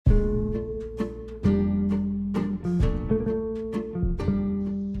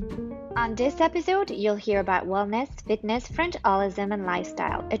On this episode, you'll hear about wellness, fitness, Frenchalism, and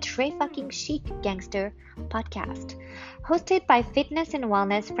lifestyle, a très fucking chic gangster podcast. Hosted by fitness and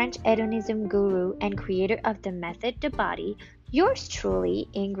wellness French hedonism guru and creator of the method The Body, yours truly,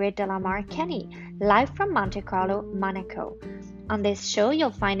 Ingrid Delamar Kenny, live from Monte Carlo, Monaco. On this show,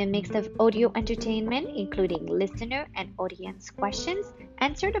 you'll find a mix of audio entertainment, including listener and audience questions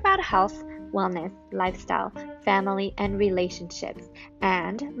answered about health, wellness, lifestyle, family, and relationships,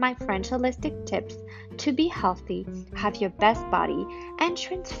 and my French holistic tips to be healthy, have your best body, and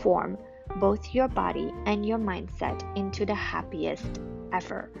transform both your body and your mindset into the happiest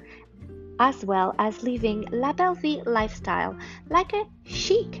ever, as well as living La Belle Vie lifestyle like a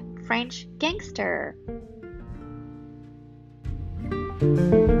chic French gangster.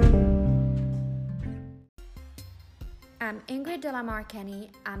 I'm Ingrid Delamar Kenny.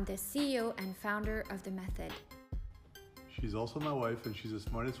 I'm the CEO and founder of The Method. She's also my wife, and she's the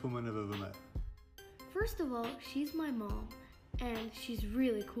smartest woman I've ever met. First of all, she's my mom, and she's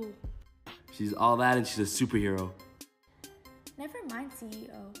really cool. She's all that, and she's a superhero. Never mind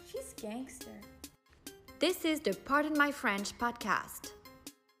CEO, she's gangster. This is the Pardon My French podcast.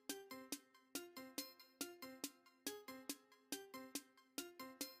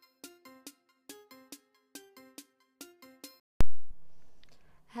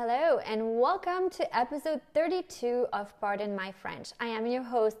 Hello and welcome to episode 32 of Pardon My French. I am your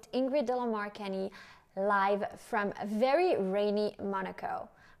host Ingrid Delamar Kenny, live from very rainy Monaco.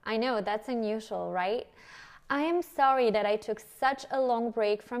 I know that's unusual, right? I am sorry that I took such a long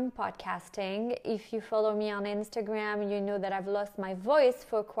break from podcasting. If you follow me on Instagram, you know that I've lost my voice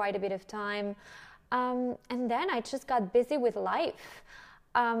for quite a bit of time. And then I just got busy with life.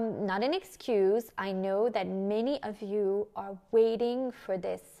 Not an excuse. I know that many of you are waiting for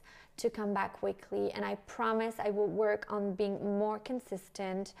this to come back quickly, and I promise I will work on being more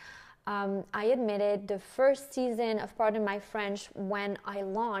consistent. I admitted the first season of Pardon My French when I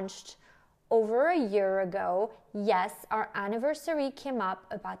launched over a year ago. Yes, our anniversary came up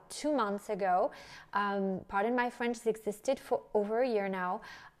about 2 months ago. Pardon My French has existed for over a year now,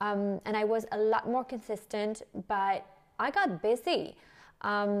 and I was a lot more consistent, but I got busy.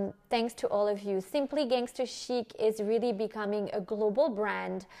 Thanks to all of you. Simply Gangster Chic is really becoming a global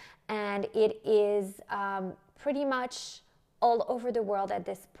brand, and it is pretty much all over the world at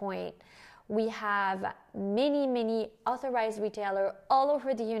this point. We have many authorized retailers all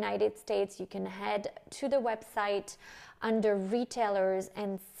over the United States. You can head to the website under retailers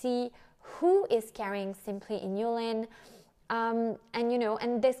and see who is carrying Simply Inulin.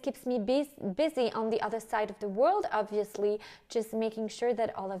 And this keeps me busy on the other side of the world, obviously, just making sure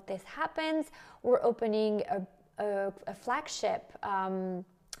that all of this happens. We're opening a flagship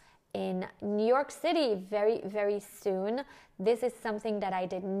in New York City very, very soon. This is something that I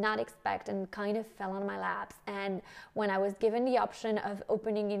did not expect and kind of fell on my laps. And when I was given the option of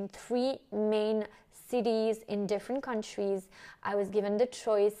opening in 3 main cities in different countries, I was given the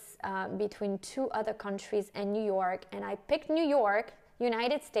choice between 2 other countries and New York, and I picked New York,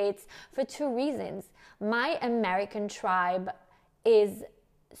 United States, for 2 reasons. My American tribe is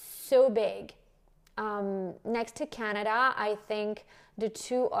so big. Next to Canada, I think the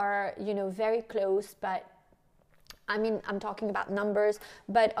 2 are, very close, but I'm talking about numbers,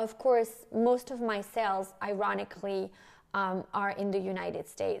 but of course, most of my sales, ironically, are in the United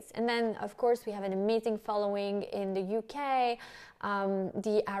States. And then, of course, we have an amazing following in the UK,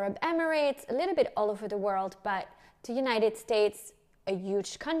 the Arab Emirates, a little bit all over the world, but the United States, a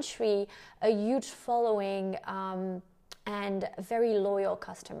huge country, a huge following, and very loyal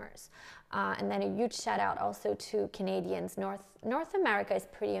customers. And then a huge shout out also to Canadians. North America is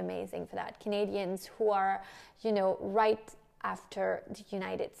pretty amazing for that. Canadians who are, right after the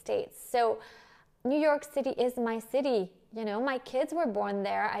United States. So New York City is my city. My kids were born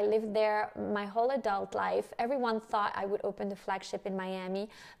there. I lived there my whole adult life. Everyone thought I would open the flagship in Miami.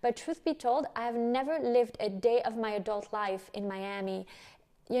 But truth be told, I have never lived a day of my adult life in Miami.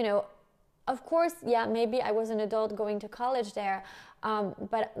 Of course, yeah, maybe I was an adult going to college there.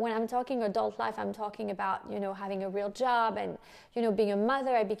 But when I'm talking adult life, I'm talking about, having a real job and, being a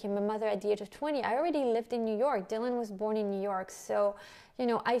mother. I became a mother at the age of 20. I already lived in New York. Dylan was born in New York. So,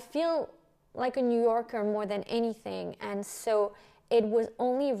 I feel like a New Yorker more than anything. And so it was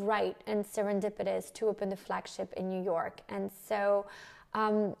only right and serendipitous to open the flagship in New York. And so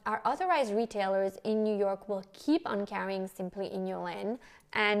our authorized retailers in New York will keep on carrying Simply Inulin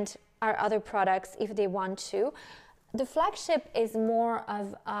and our other products if they want to. The flagship is more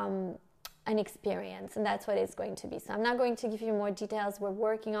of an experience, and that's what it's going to be. So I'm not going to give you more details. We're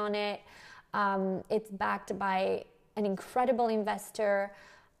working on it. It's backed by an incredible investor.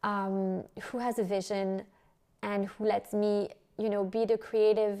 who has a vision and who lets me, be the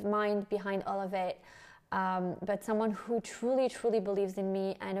creative mind behind all of it. But someone who truly, truly believes in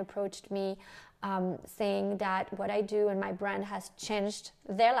me and approached me saying that what I do and my brand has changed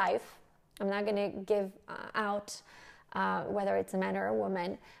their life. I'm not going to give out whether it's a man or a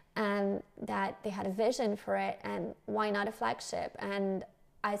woman, and that they had a vision for it, and why not a flagship? And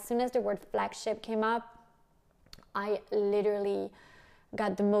as soon as the word flagship came up, I literally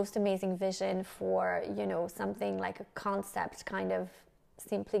got the most amazing vision for, something like a concept kind of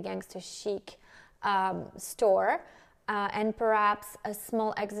Simply Gangsta chic store, and perhaps a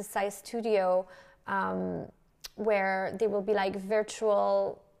small exercise studio where there will be like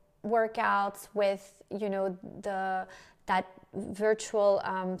virtual workouts with, that virtual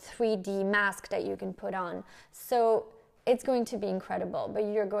 3D mask that you can put on. So it's going to be incredible, but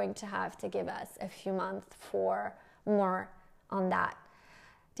you're going to have to give us a few months for more on that.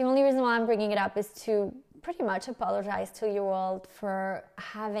 The only reason why I'm bringing it up is to pretty much apologize to you all for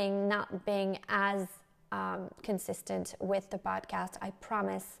having not been as consistent with the podcast. I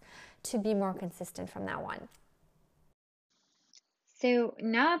promise to be more consistent from now on. So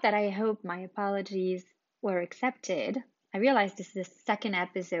now that I hope my apologies were accepted, I realize this is the second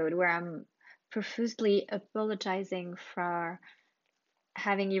episode where I'm profusely apologizing for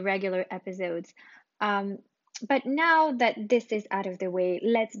having irregular episodes. But now that this is out of the way,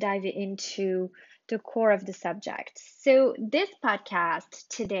 let's dive into the core of the subject. So this podcast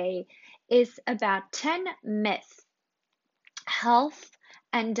today is about 10 myths, health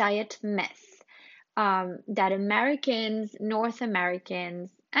and diet myths, that Americans, North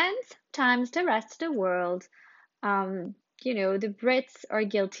Americans, and sometimes the rest of the world, the Brits are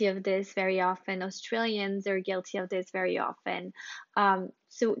guilty of this very often, Australians are guilty of this very often.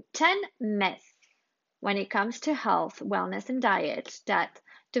 So 10 myths when it comes to health, wellness, and diet that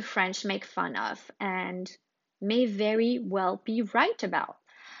the French make fun of and may very well be right about.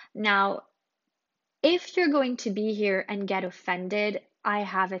 Now, if you're going to be here and get offended, I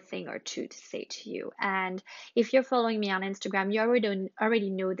have a thing or two to say to you. And if you're following me on Instagram, you already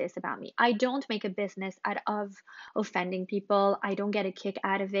know this about me. I don't make a business out of offending people. I don't get a kick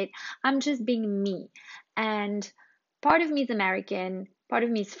out of it. I'm just being me. And part of me is American, part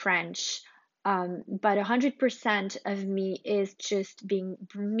of me is French. But 100% of me is just being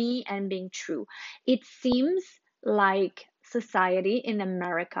me and being true. It seems like society in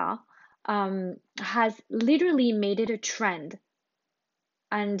America has literally made it a trend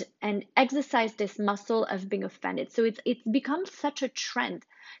and exercise this muscle of being offended. So it's become such a trend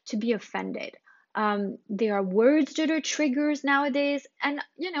to be offended. There are words that are triggers nowadays, and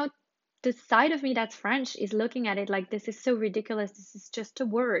the side of me that's French is looking at it like, this is so ridiculous. This is just a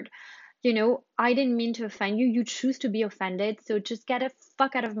word. I didn't mean to offend you. You choose to be offended. So just get a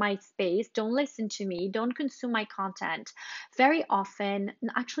fuck out of my space. Don't listen to me. Don't consume my content. Very often,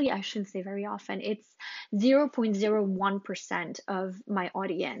 actually, I shouldn't say very often. It's 0.01% of my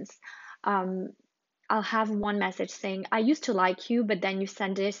audience. I'll have one message saying, I used to like you, but then you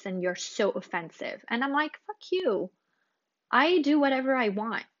send this and you're so offensive. And I'm like, fuck you. I do whatever I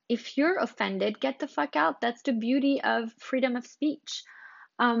want. If you're offended, get the fuck out. That's the beauty of freedom of speech.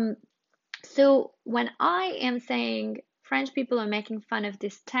 So when I am saying French people are making fun of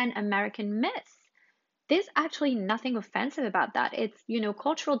this 10 American myths, there's actually nothing offensive about that. It's,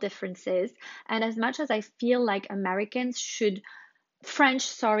 cultural differences. And as much as I feel like French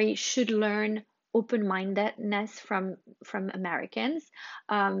should learn open-mindedness from Americans.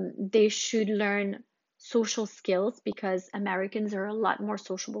 They should learn social skills because Americans are a lot more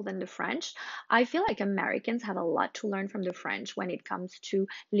sociable than the French. I feel like Americans have a lot to learn from the French when it comes to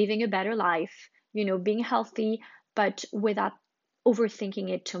living a better life, being healthy, but without overthinking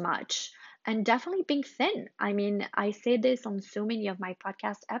it too much. And definitely being thin. I mean, I say this on so many of my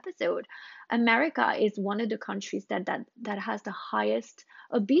podcast episodes. America is one of the countries that has the highest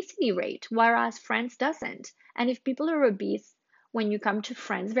obesity rate, whereas France doesn't. And if people are obese, when you come to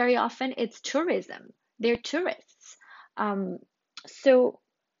France, very often it's tourism. They're tourists. So,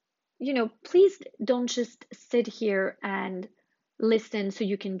 please don't just sit here and listen so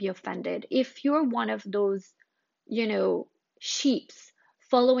you can be offended. If you're one of those, sheeps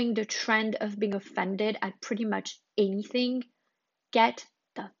following the trend of being offended at pretty much anything, get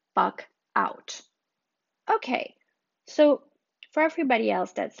the fuck out. Okay, so for everybody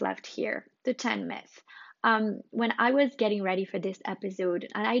else that's left here, the 10 myths. When I was getting ready for this episode,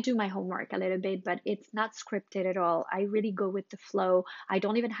 and I do my homework a little bit, but it's not scripted at all. I really go with the flow. I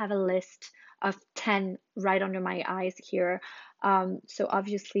don't even have a list of 10 right under my eyes here. So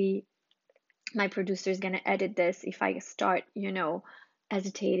obviously my producer is going to edit this if I start,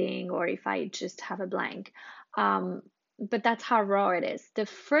 hesitating or if I just have a blank. But that's how raw it is. The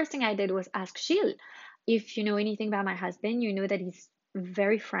first thing I did was ask Gilles if you know anything about my husband. You know that he's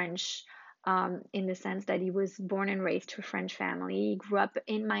very French, in the sense that he was born and raised to a French family. He grew up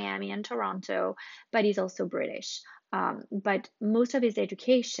in Miami and Toronto, but he's also British. But most of his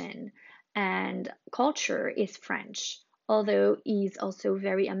education and culture is French, although he's also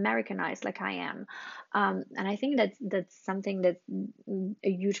very Americanized, like I am. And I think that's something that's a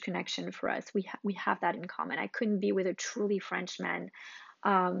huge connection for us. We have that in common. I couldn't be with a truly French man,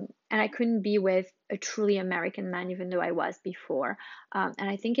 and I couldn't be with a truly American man, even though I was before. And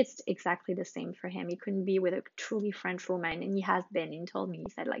I think it's exactly the same for him. He couldn't be with a truly French woman, and he has been. He told me,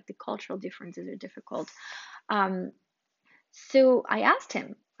 he said, like, the cultural differences are difficult. Um, so I asked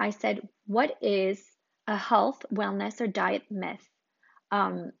him, I said, what is a health, wellness, or diet myth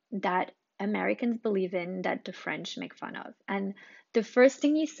that Americans believe in that the French make fun of? And the first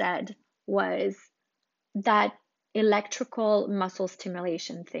thing he said was that electrical muscle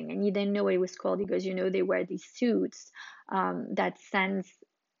stimulation thing. And he didn't know what it was called because, they wear these suits that sends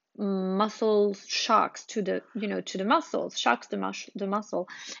muscle shocks to the muscles, shocks the muscle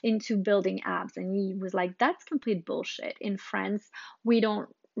into building abs. And he was like, that's complete bullshit. In France, we don't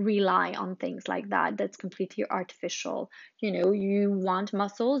rely on things like that. That's completely artificial. You want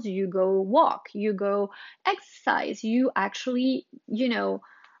muscles, you go walk, you go exercise, you actually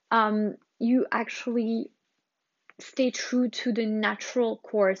stay true to the natural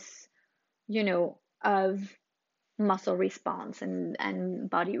course of muscle response and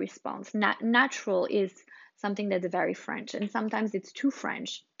body response. Natural is something that's very French, and sometimes it's too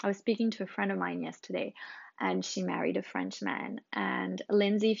French. I was speaking to a friend of mine yesterday, and she married a French man. And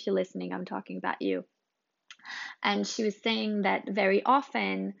Lindsay, if you're listening, I'm talking about you. And she was saying that very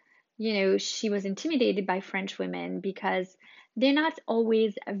often, she was intimidated by French women because they're not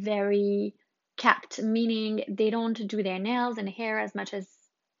always very kept, meaning they don't do their nails and hair as much as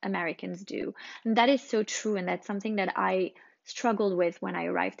Americans do. And that is so true. And that's something that I struggled with when I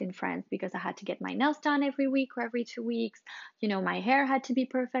arrived in France because I had to get my nails done every week or every 2 weeks. My hair had to be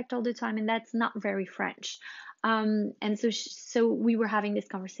perfect all the time, and that's not very French. And so we were having this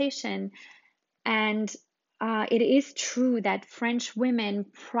conversation, and it is true that French women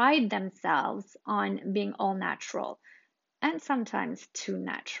pride themselves on being all natural, and sometimes too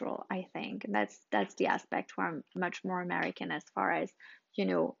natural. I think that's the aspect where I'm much more American as far as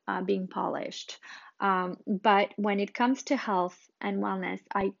being polished. But when it comes to health and wellness,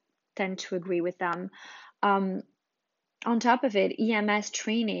 I tend to agree with them. On top of it, EMS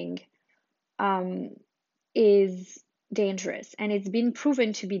training is dangerous, and it's been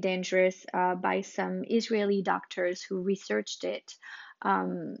proven to be dangerous by some Israeli doctors who researched it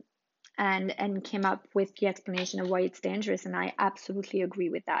and came up with the explanation of why it's dangerous, and I absolutely agree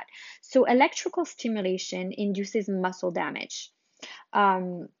with that. So electrical stimulation induces muscle damage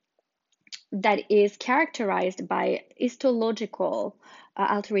that is characterized by histological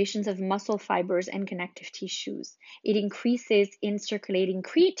alterations of muscle fibers and connective tissues. It increases in circulating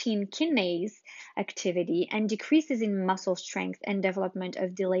creatine kinase activity and decreases in muscle strength and development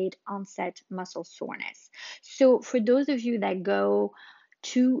of delayed onset muscle soreness. So for those of you that go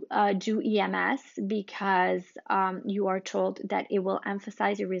to do EMS because you are told that it will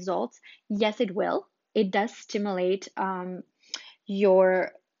emphasize your results, yes, it will. It does stimulate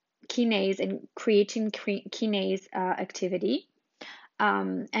your kinase and creatine kinase activity.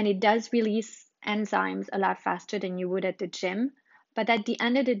 And it does release enzymes a lot faster than you would at the gym. But at the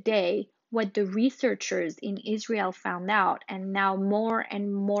end of the day, what the researchers in Israel found out, and now more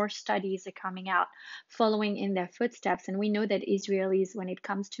and more studies are coming out following in their footsteps, and we know that Israelis, when it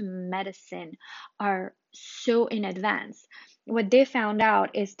comes to medicine, are so in advance. What they found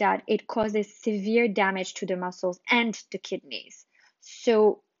out is that it causes severe damage to the muscles and the kidneys.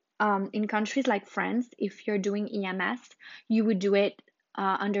 So in countries like France, if you're doing EMS, you would do it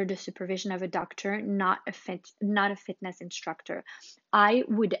under the supervision of a doctor, not a fitness instructor. I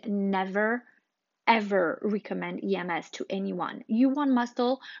would never ever recommend EMS to anyone. You want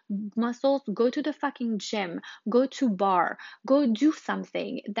muscles, go to the fucking gym, go to bar, go do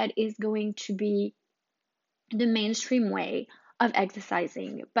something that is going to be the mainstream way of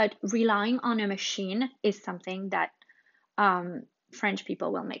exercising. But relying on a machine is something that French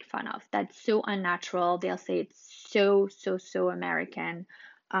people will make fun of. That's so unnatural. They'll say it's so American.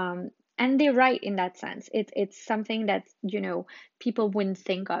 And they're right in that sense. It's something that, people wouldn't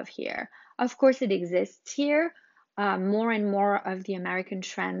think of here. Of course, it exists here. More and more of the American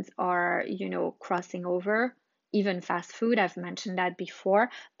trends are, crossing over. Even fast food, I've mentioned that before,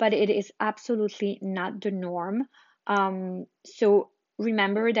 but it is absolutely not the norm. So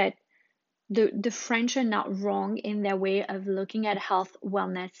remember that the French are not wrong in their way of looking at health,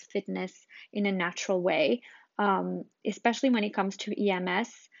 wellness, fitness in a natural way, especially when it comes to EMS.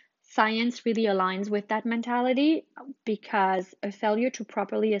 Science really aligns with that mentality because a failure to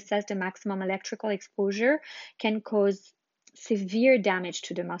properly assess the maximum electrical exposure can cause severe damage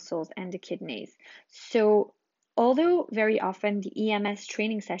to the muscles and the kidneys. So, although very often the EMS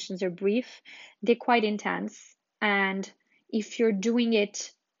training sessions are brief, they're quite intense. And if you're doing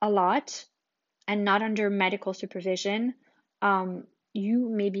it a lot and not under medical supervision, you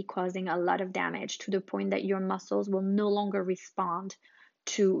may be causing a lot of damage to the point that your muscles will no longer respond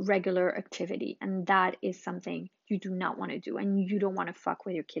to regular activity. And that is something you do not want to do, and you don't want to fuck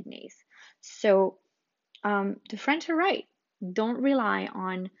with your kidneys. So the French are right. Don't rely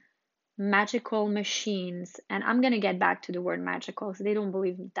on magical machines. And I'm going to get back to the word magical because they don't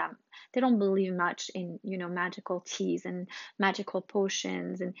believe them. They don't believe much in, magical teas and magical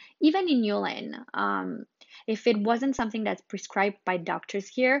potions, and even inulin. If it wasn't something that's prescribed by doctors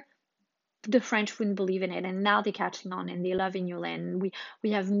here, the French wouldn't believe in it, and now they're catching on and they love inulin.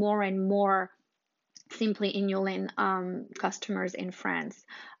 We have more and more simply inulin customers in France,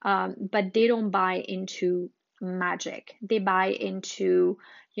 but they don't buy into magic. They buy into,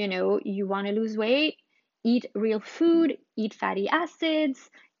 you want to lose weight, eat real food, eat fatty acids,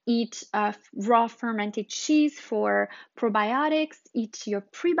 eat raw fermented cheese for probiotics, eat your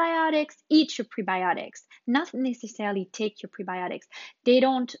prebiotics, not necessarily take your prebiotics. They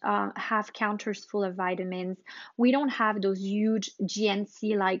don't have counters full of vitamins. We don't have those huge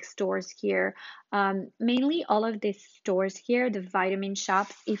GNC like stores here. Mainly all of these stores here, the vitamin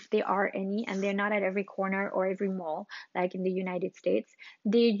shops, if there are any, and they're not at every corner or every mall like in the United States,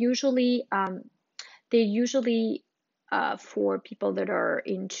 they're usually for people that are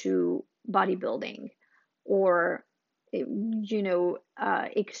into bodybuilding or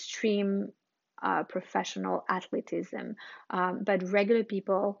extreme professional athleticism, but regular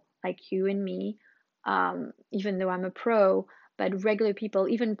people like you and me, even though I'm a pro, but regular people,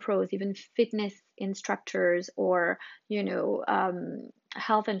 even pros, even fitness instructors or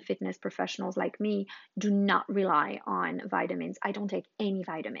health and fitness professionals like me, do not rely on vitamins. I don't take any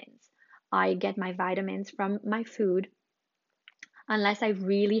vitamins. I get my vitamins from my food, unless I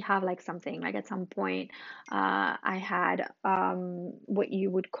really have like something. Like at some point, I had what you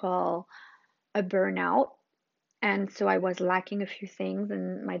would call a burnout, and so I was lacking a few things,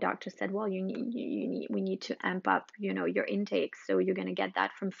 and my doctor said, well, we need to amp up, your intake. So you're going to get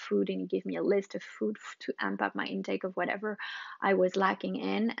that from food, and he gave me a list of food to amp up my intake of whatever I was lacking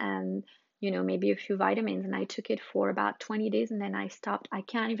in, and maybe a few vitamins, and I took it for about 20 days and then I stopped. I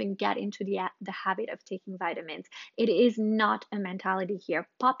can't even get into the habit of taking vitamins. It is not a mentality here.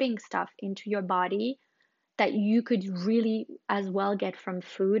 Popping stuff into your body that you could really as well get from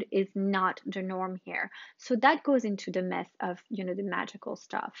food is not the norm here. So that goes into the myth of, the magical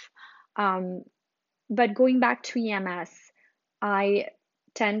stuff. But going back to EMS, I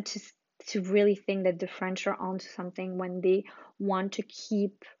tend to really think that the French are onto something when they want to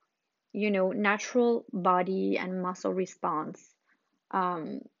keep, natural body and muscle response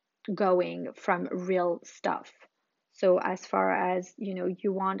going from real stuff. So as far as,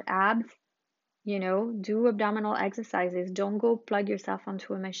 you want abs, do abdominal exercises. Don't go plug yourself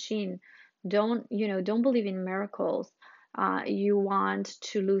onto a machine. Don't believe in miracles. You want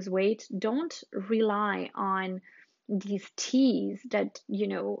to lose weight, don't rely on these teas that,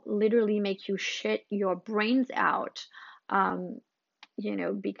 literally make you shit your brains out,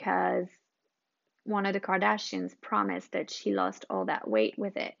 because one of the Kardashians promised that she lost all that weight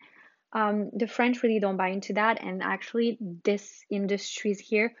with it. The French really don't buy into that, and actually, these industries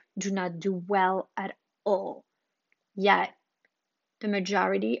here do not do well at all. Yet, the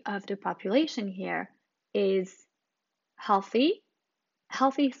majority of the population here is healthy,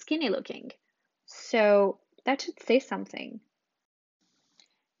 skinny looking. So that should say something.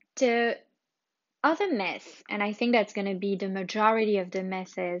 The other myth, and I think that's going to be the majority of the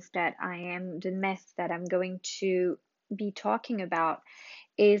myth that I'm going to be talking about,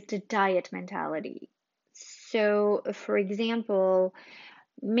 is the diet mentality. So, for example,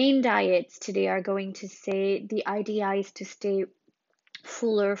 main diets today are going to say the idea is to stay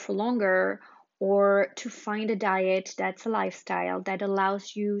fuller for longer, or to find a diet that's a lifestyle that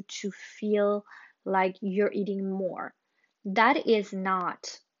allows you to feel like you're eating more. That is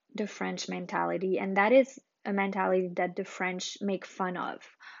not the French mentality, and that is a mentality that the French make fun of.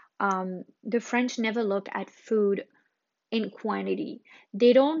 The French never look at food in quantity.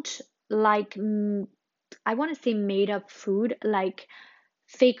 They don't like, I want to say, made up food, like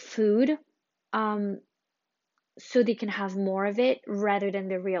fake food. so they can have more of it rather than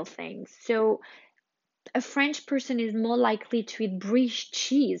the real thing. So a French person is more likely to eat brie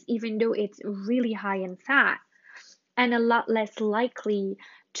cheese, even though it's really high in fat, and a lot less likely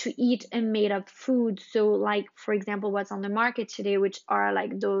to eat a made up food. So, like, for example, what's on the market today, which are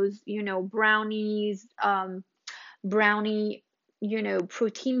like those, brownies, brownie,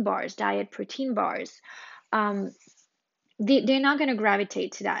 protein bars, diet protein bars. Um, they're not going to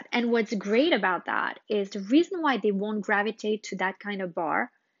gravitate to that. And what's great about that is the reason why they won't gravitate to that kind of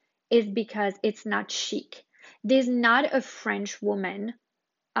bar is because it's not chic. There's not a French woman,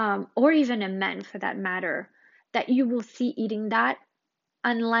 or even a man for that matter, that you will see eating that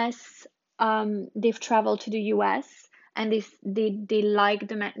unless they've traveled to the US and they like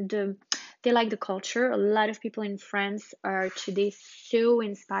they like the culture. A lot of people in France are today so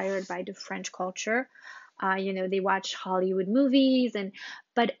inspired by the French culture. They watch Hollywood movies,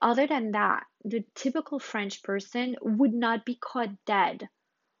 but other than that, the typical French person would not be caught dead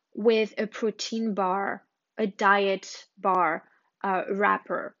with a protein bar, a diet bar,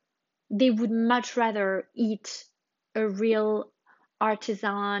 wrapper. They would much rather eat a real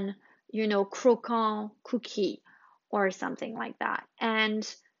artisan, croquant cookie or something like that. And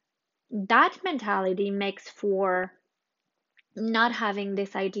that mentality makes for not having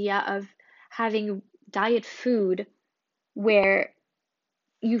this idea of having diet food where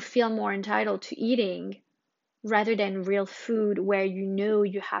you feel more entitled to eating rather than real food where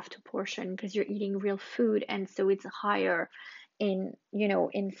you have to portion because you're eating real food, and so it's higher in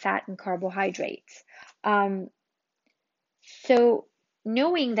fat and carbohydrates. So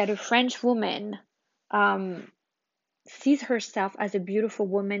knowing that a French woman sees herself as a beautiful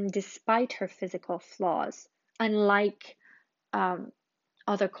woman despite her physical flaws, unlike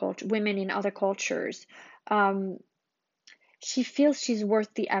women in other cultures, she feels she's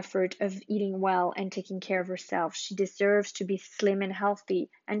worth the effort of eating well and taking care of herself. She deserves to be slim and healthy,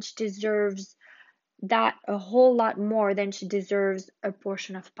 and she deserves that a whole lot more than she deserves a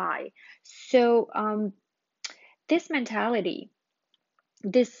portion of pie. So this mentality,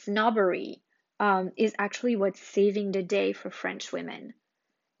 this snobbery, is actually what's saving the day for French women.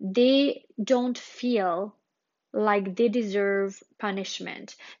 They don't feel like they deserve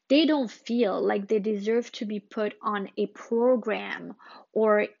punishment. They don't feel like they deserve to be put on a program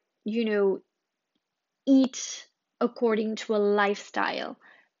or, eat according to a lifestyle.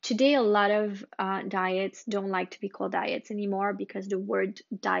 Today, a lot of diets don't like to be called diets anymore because the word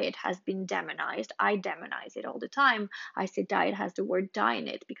diet has been demonized. I demonize it all the time. I say diet has the word die in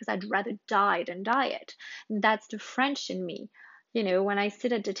it because I'd rather die than diet. And that's the French in me. When I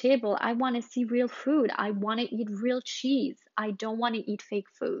sit at the table, I want to see real food. I want to eat real cheese. I don't want to eat fake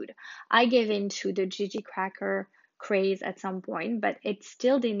food. I gave into the Gigi cracker craze at some point, but it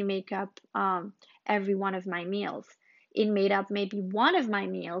still didn't make up every one of my meals. It made up maybe one of my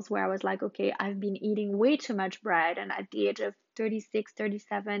meals where I was like, okay, I've been eating way too much bread. And at the age of 36,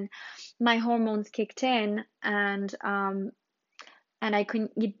 37, my hormones kicked in, and I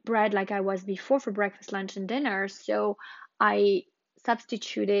couldn't eat bread like I was before for breakfast, lunch, and dinner. So I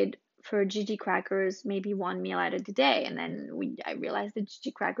substituted for Gigi crackers maybe one meal out of the day. And then I realized that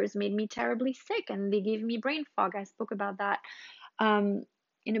Gigi crackers made me terribly sick and they gave me brain fog. I spoke about that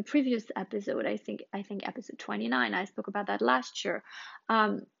in a previous episode. I think episode 29. I spoke about that last year.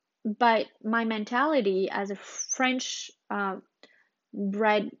 But my mentality as a French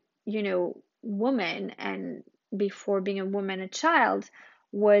bred, woman, and before being a woman, a child,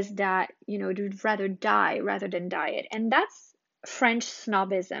 was that you'd rather die rather than diet, and that's French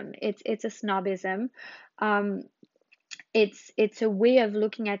snobism. It's a snobism. It's a way of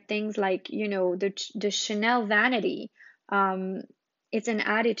looking at things like the Chanel vanity. It's an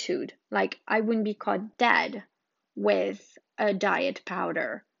attitude. Like, I wouldn't be caught dead with a diet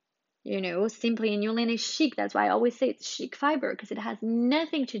powder. Simply inulin is chic. That's why I always say it's chic fiber, because it has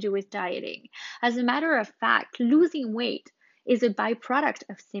nothing to do with dieting. As a matter of fact, losing weight is a byproduct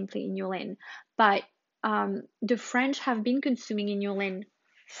of simply inulin. But the French have been consuming inulin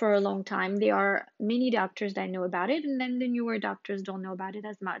for a long time. There are many doctors that know about it, and then the newer doctors don't know about it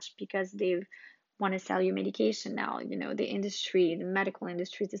as much because they want to sell you medication now. The medical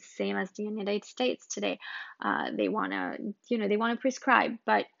industry is the same as the United States today. They want to prescribe,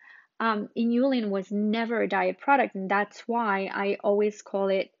 but inulin was never a diet product, and that's why I always call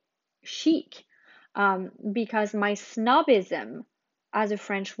it chic, because my snobism as a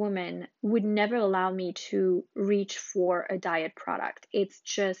French woman would never allow me to reach for a diet product. It's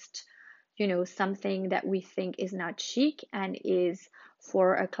just, something that we think is not chic and is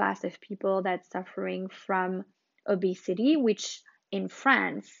for a class of people that's suffering from obesity, which in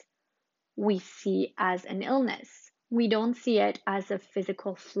France we see as an illness. We don't see it as a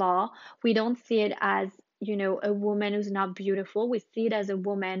physical flaw. We don't see it as, a woman who's not beautiful. We see it as a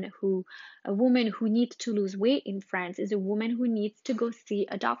woman who needs to lose weight in France is a woman who needs to go see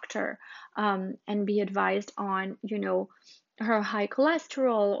a doctor, and be advised on, her high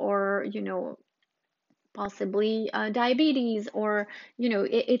cholesterol, or, possibly diabetes, or,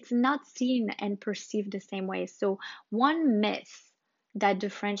 it's not seen and perceived the same way. So one myth that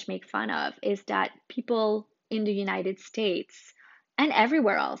the French make fun of is that people in the United States and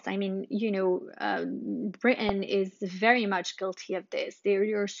everywhere else, I mean, Britain is very much guilty of this.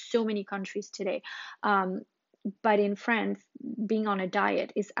 There are so many countries today. But in France, being on a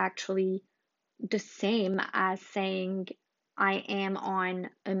diet is actually the same as saying, I am on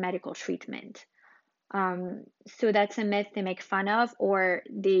a medical treatment. So that's a myth they make fun of, or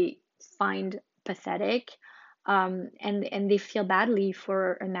they find pathetic. And they feel badly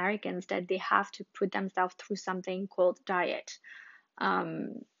for Americans that they have to put themselves through something called diet.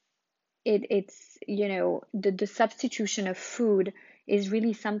 It's the substitution of food is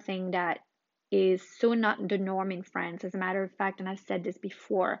really something that is so not the norm in France. As a matter of fact, and I've said this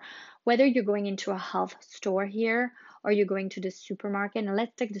before, whether you're going into a health store here or you're going to the supermarket, and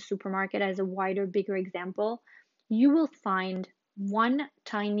let's take the supermarket as a wider, bigger example, you will find one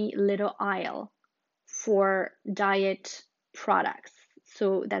tiny little aisle for diet products.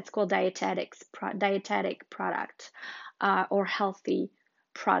 So that's called dietetic product, or healthy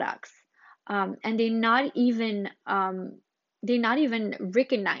products. And they're not even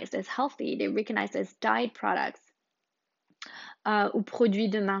recognized as healthy. They're recognized as diet products, ou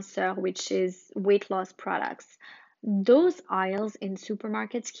produits de minceur, which is weight loss products. Those aisles in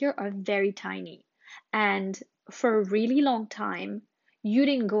supermarkets here are very tiny. And for a really long time, you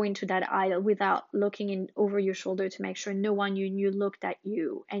didn't go into that aisle without looking in over your shoulder to make sure no one you knew looked at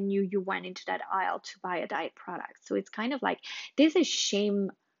you and knew you went into that aisle to buy a diet product. So it's kind of like there's a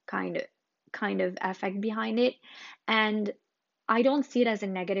shame kind of effect behind it. And I don't see it as a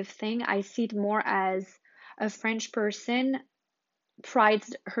negative thing. I see it more as a French person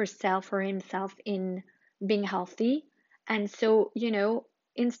prides herself or himself in being healthy. And so,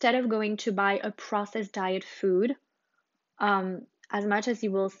 instead of going to buy a processed diet food, as much as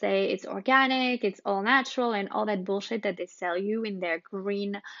you will say it's organic, it's all natural, and all that bullshit that they sell you in their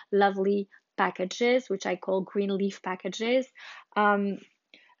green, lovely packages, which I call green leaf packages,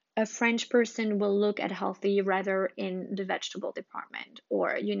 a French person will look at healthy rather in the vegetable department,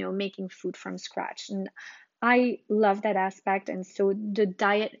 or, making food from scratch. And I love that aspect. And so the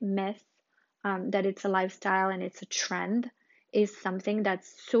diet myth, that it's a lifestyle and it's a trend, is something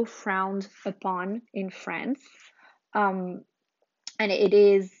that's so frowned upon in France. And it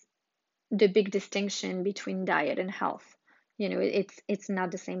is the big distinction between diet and health. It's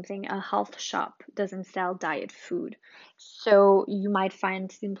not the same thing. A health shop doesn't sell diet food. So you might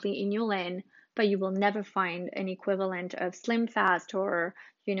find simply inulin, but you will never find an equivalent of Slim Fast, or,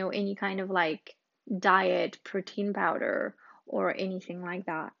 any kind of like diet protein powder or anything like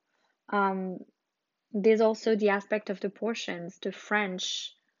that. There's also the aspect of the portions. The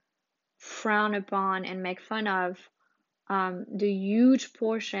French frown upon and make fun of the huge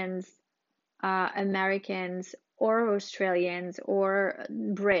portions Americans or Australians or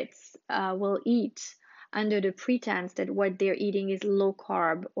Brits will eat under the pretense that what they're eating is low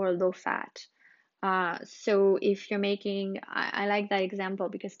carb or low fat. So if you're making, I like that example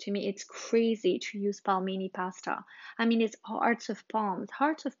because to me it's crazy to use palmini pasta. I mean, it's hearts of palms.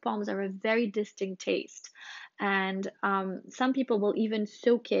 Hearts of palms are a very distinct taste. And some people will even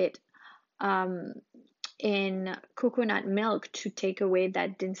soak it in coconut milk to take away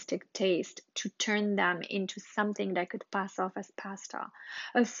that distinct taste, to turn them into something that could pass off as pasta.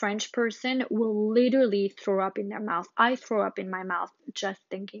 A French person will literally throw up in their mouth. I throw up in my mouth just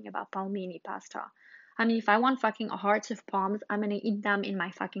thinking about palmini pasta. I mean, if I want fucking hearts of palms, I'm gonna eat them in my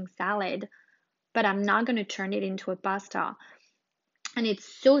fucking salad, but I'm not gonna turn it into a pasta. And it's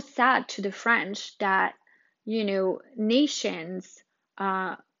so sad to the French that, nations,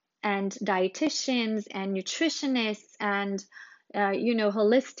 and dietitians and nutritionists and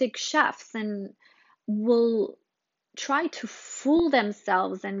holistic chefs and will try to fool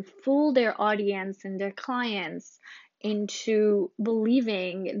themselves and fool their audience and their clients into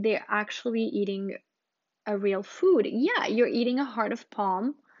believing they're actually eating a real food. Yeah, you're eating a heart of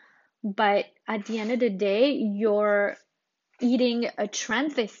palm, but at the end of the day, you're eating a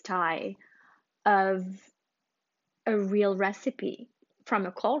transvestite of a real recipe from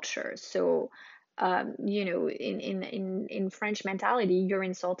a culture. So, in French mentality, you're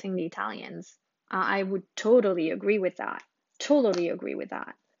insulting the Italians. I would totally agree with that. Totally agree with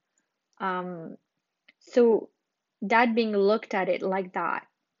that. So that being looked at it like that,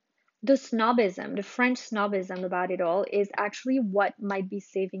 the snobism, the French snobism about it all is actually what might be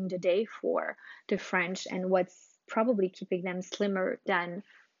saving the day for the French and what's probably keeping them slimmer than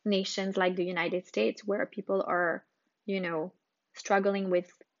nations like the United States, where people are, struggling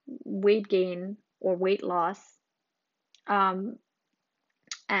with weight gain or weight loss, um,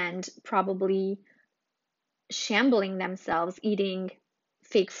 and probably shambling themselves eating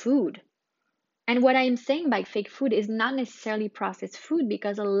fake food. And what I'm saying by fake food is not necessarily processed food,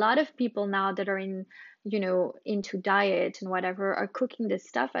 because a lot of people now that are into diet and whatever are cooking this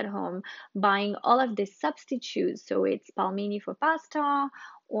stuff at home, buying all of these substitutes. So it's palmini for pasta,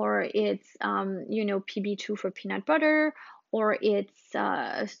 or it's, PB2 for peanut butter, or it's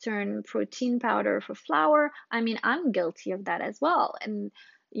a certain protein powder for flour. I mean, I'm guilty of that as well. And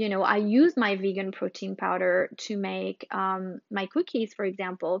I use my vegan protein powder to make my cookies, for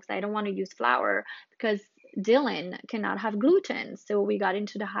example, because I don't want to use flour because Dylan cannot have gluten. So we got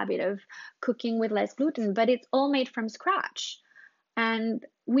into the habit of cooking with less gluten, but it's all made from scratch. And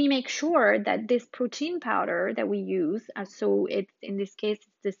we make sure that this protein powder that we use, so it's in this case,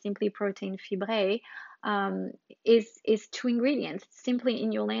 it's the Simply Protein Fibre, is two ingredients, simply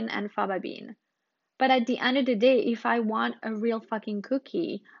inulin and faba bean. But at the end of the day, if I want a real fucking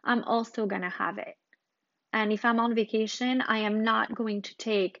cookie, I'm also gonna have it. And if I'm on vacation, I am not going to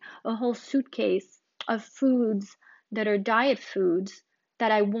take a whole suitcase of foods that are diet foods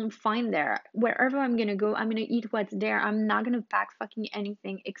that I won't find there. Wherever I'm gonna go, I'm gonna eat what's there. I'm not gonna pack fucking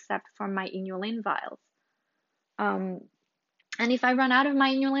anything except for my inulin vials. And if I run out of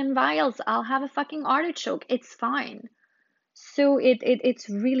my inulin vials, I'll have a fucking artichoke. It's fine. So it's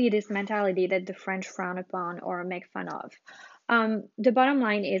really this mentality that the French frown upon or make fun of. The bottom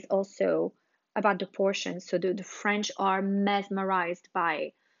line is also about the portions. So the French are mesmerized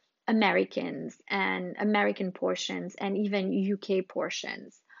by Americans and American portions and even UK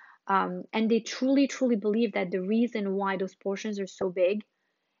portions. And they truly, truly believe that the reason why those portions are so big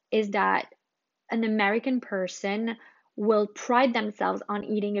is that an American person will pride themselves on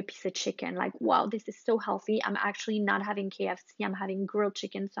eating a piece of chicken. Like, wow, this is so healthy. I'm actually not having KFC, I'm having grilled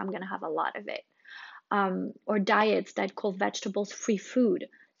chicken, so I'm going to have a lot of it. Or diets that call vegetables free food,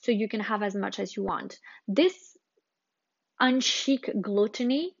 so you can have as much as you want. This unchic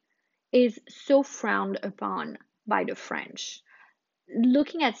gluttony is so frowned upon by the French.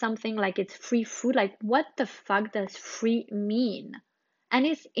 Looking at something like it's free food, like what the fuck does free mean? And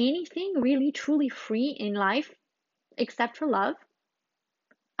is anything really truly free in life except for love?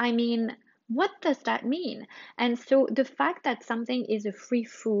 I mean, what does that mean? And so the fact that something is a free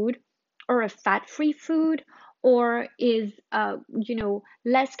food or a fat-free food or is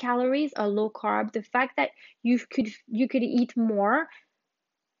less calories or low carb, the fact that you could eat more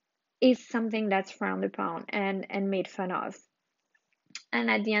is something that's frowned upon and made fun of. And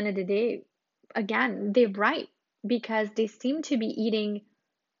at the end of the day, again, they're right, because they seem to be eating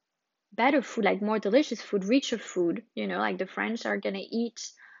better food, like more delicious food, richer food. Like the French are gonna eat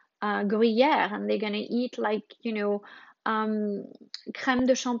gruyere, and they're gonna eat like crème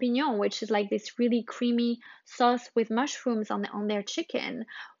de champignon, which is like this really creamy sauce with mushrooms on their chicken,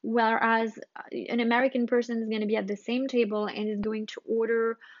 whereas an American person is gonna be at the same table and is going to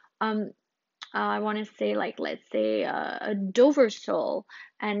order I want to say, like, let's say a Dover sole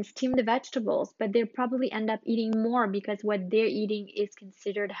and steam the vegetables, but they'll probably end up eating more because what they're eating is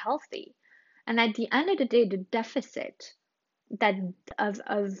considered healthy. And at the end of the day, the deficit that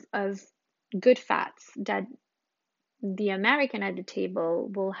of good fats that the American at the table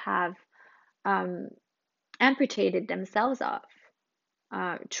will have amputated themselves of,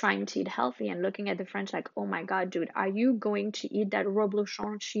 trying to eat healthy, and looking at the French like, oh my God, dude, are you going to eat that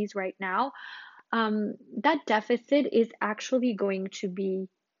Reblochon cheese right now? That deficit is actually going to be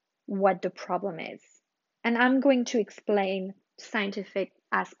what the problem is. And I'm going to explain the scientific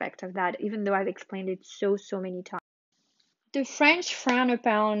aspect of that, even though I've explained it so many times. The French frown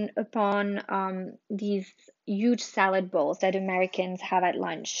upon these huge salad bowls that Americans have at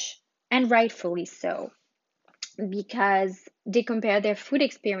lunch, and rightfully so, because they compare their food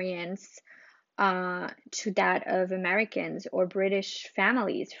experience to that of Americans or British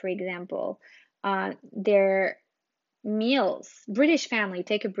families, for example. Their meals,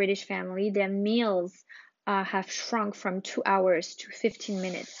 take a British family, their meals have shrunk from 2 hours to 15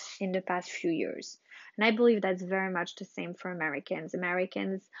 minutes in the past few years. And I believe that's very much the same for Americans.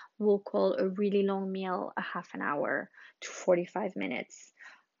 Americans will call a really long meal a half an hour to 45 minutes.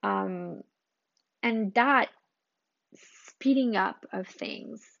 And that speeding up of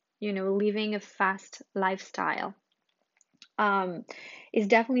things, living a fast lifestyle, um, is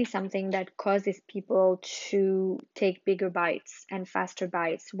definitely something that causes people to take bigger bites and faster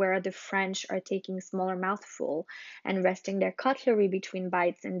bites, where the French are taking smaller mouthful and resting their cutlery between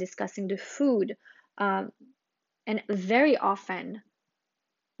bites and discussing the food. Um, and very often,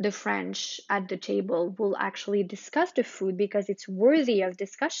 the French at the table will actually discuss the food because it's worthy of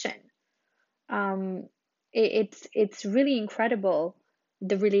discussion. Um, it's really incredible.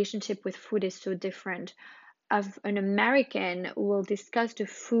 The relationship with food is so different. Of an American will discuss the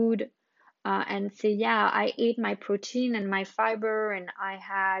food and say, yeah, I ate my protein and my fiber, and I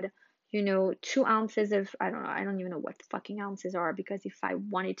had, 2 ounces of, I don't know, I don't even know what fucking ounces are, because if I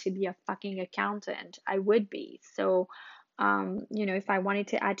wanted to be a fucking accountant, I would be. So, if I wanted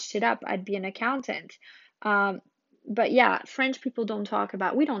to add shit up, I'd be an accountant. Um, but yeah, French people don't talk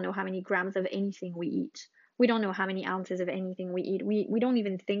about, we don't know how many grams of anything we eat. We don't know how many ounces of anything we eat. We don't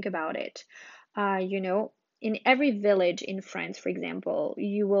even think about it. Uh, you know, in every village in France, for example,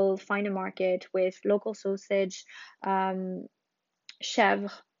 you will find a market with local sausage, um,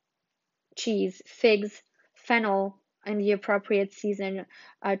 chèvre, cheese, figs, fennel in the appropriate season,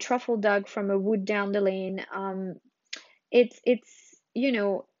 truffle dug from a wood down the lane. It's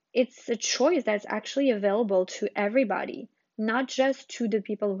it's a choice that's actually available to everybody, not just to the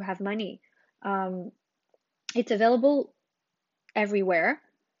people who have money. Um, it's available everywhere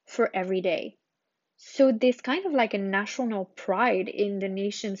for every day. So there's kind of like a national pride in the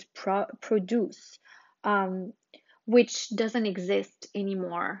nation's produce, um, which doesn't exist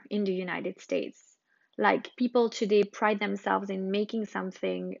anymore in the United States. Like people today pride themselves in making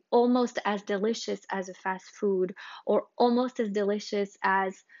something almost as delicious as a fast food, or almost as delicious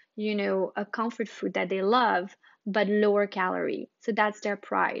as, a comfort food that they love, but lower calorie. So that's their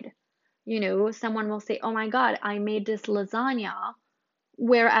pride. Someone will say, "Oh my God, I made this lasagna,"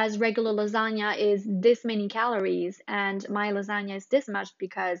 whereas regular lasagna is this many calories, and my lasagna is this much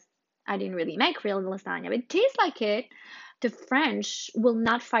because I didn't really make real lasagna, but it tastes like it. The French will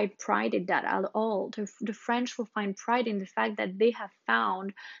not find pride in that at all. The French will find pride in the fact that they have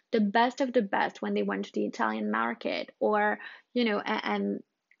found the best of the best when they went to the Italian market, or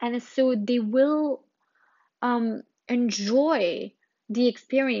and so they will enjoy the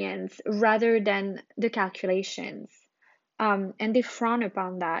experience rather than the calculations. And they frown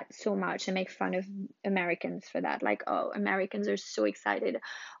upon that so much and make fun of Americans for that. Like, oh, Americans are so excited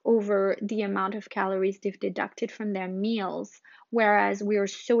over the amount of calories they've deducted from their meals, whereas we are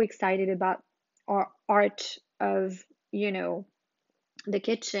so excited about our art of, the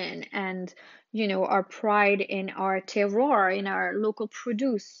kitchen, and, our pride in our terroir, in our local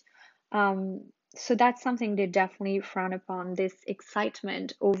produce. Um, so that's something they definitely frown upon, this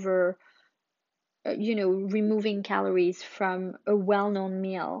excitement over removing calories from a well-known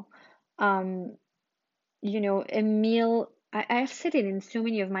meal. Um, a meal, I've said it in so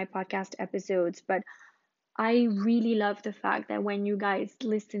many of my podcast episodes, but I really love the fact that when you guys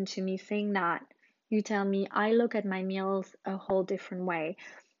listen to me saying that, you tell me I look at my meals a whole different way.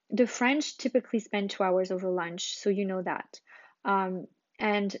 The French typically spend 2 hours over lunch, so you know that. Um,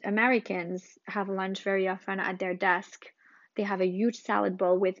 and Americans have lunch very often at their desk. They have a huge salad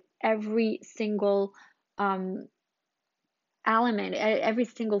bowl with every single um, element, every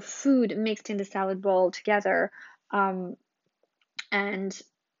single food mixed in the salad bowl together. Um, and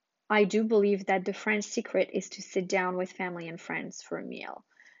I do believe that the French secret is to sit down with family and friends for a meal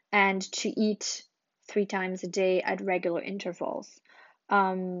and to eat 3 times a day at regular intervals.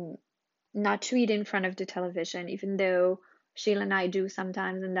 Um, Not to eat in front of the television, even though Sheila and I do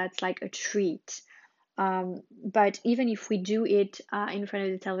sometimes, and that's like a treat. But even if we do it in front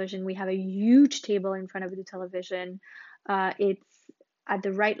of the television, we have a huge table in front of the television. It's at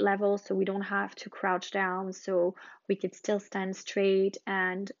the right level, so we don't have to crouch down, so we could still stand straight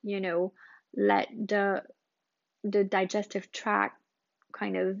and, let the digestive tract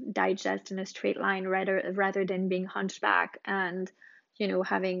kind of digest in a straight line rather than being hunched back and,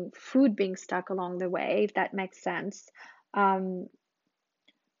 having food being stuck along the way, if that makes sense. Um,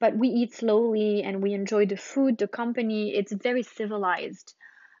 but we eat slowly and we enjoy the food, the company. It's very civilized.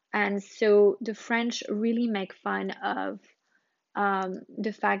 And so the French really make fun of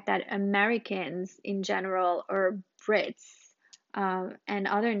the fact that Americans in general, or Brits, and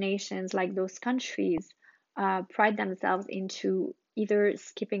other nations like those countries, pride themselves into either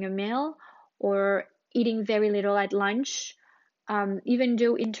skipping a meal or eating very little at lunch. Even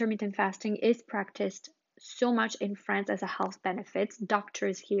though intermittent fasting is practiced so much in France as a health benefit,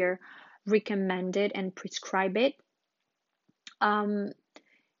 doctors here recommend it and prescribe it. Um,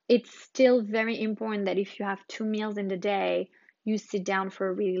 it's still very important that if you have 2 meals in the day, you sit down for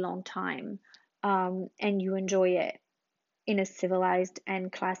a really long time, and you enjoy it. in a civilized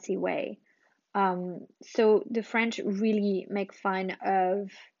and classy way. So the French really make fun of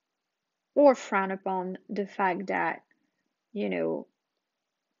or frown upon the fact that, you know,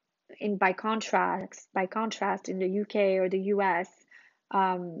 by contrast, in the UK or the US,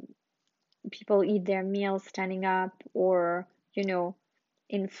 um, people eat their meals standing up or,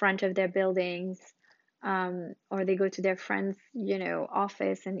 in front of their buildings, or they go to their friend's,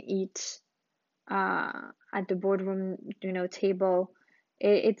 office and eat at the boardroom, table.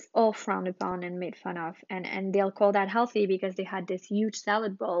 It's all frowned upon and made fun of, and they'll call that healthy because they had this huge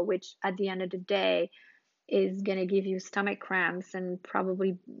salad bowl, which at the end of the day is gonna give you stomach cramps and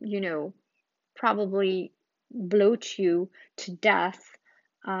probably, probably bloat you to death.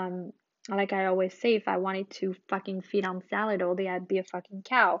 Um, like I always say, if I wanted to fucking feed on salad all day, I'd be a fucking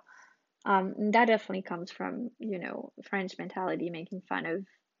cow. And that definitely comes from, French mentality, making fun of,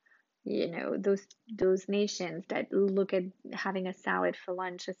 those nations that look at having a salad for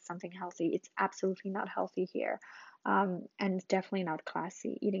lunch as something healthy. It's absolutely not healthy here. And it's definitely not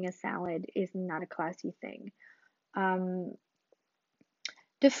classy. Eating a salad is not a classy thing. Um,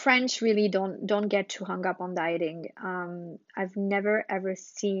 the French really don't get too hung up on dieting. I've never ever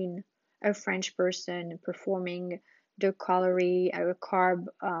seen a French person performing the calorie or carb,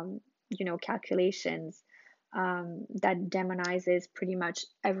 calculations, that demonizes pretty much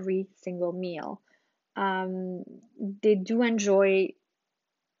every single meal. They do enjoy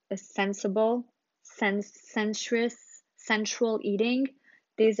a sensible, sensuous, sensual eating.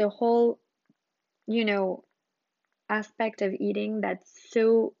 There's a whole, you know, aspect of eating that's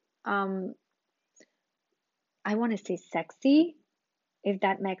so, I want to say sexy, if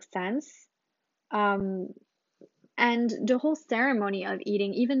that makes sense. Um, and the whole ceremony of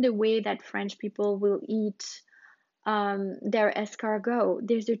eating, even the way that French people will eat their escargot.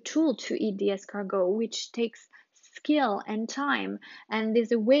 There's a tool to eat the escargot, which takes skill and time, and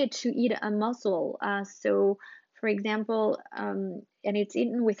there's a way to eat a mussel. So, for example, and it's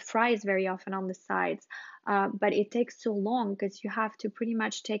eaten with fries very often on the sides, but it takes so long because you have to pretty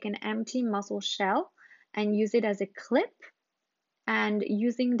much take an empty mussel shell and use it as a clip, and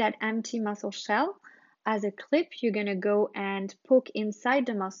using that empty mussel shell as a clip, you're going to go and poke inside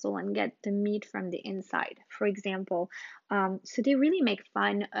the mussel and get the meat from the inside, for example. So they really make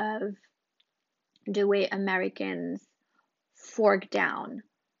fun of the way Americans fork down,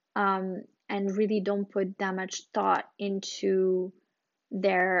 and really don't put that much thought into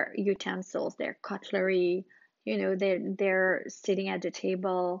their utensils, their cutlery. They're sitting at the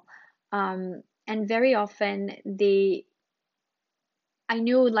table, and very often I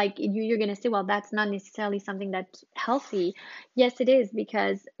know, like, you're gonna say, well, that's not necessarily something that's healthy. Yes, it is,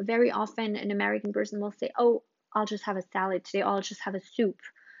 because very often an American person will say, "Oh, I'll just have a salad today, or I'll just have a soup."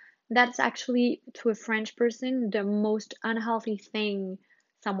 That's actually, to a French person, the most unhealthy thing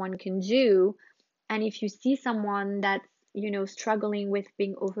someone can do. And if you see someone that's, struggling with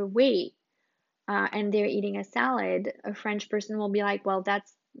being overweight, and they're eating a salad, a French person will be like, well,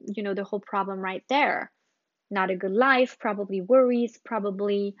 that's, the whole problem right there. Not a good life, probably worries,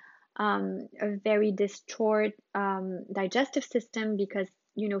 probably a very distorted digestive system, because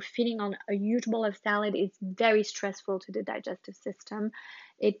feeding on a huge bowl of salad is very stressful to the digestive system.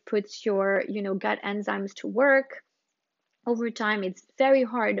 It puts your gut enzymes to work. Over time, it's very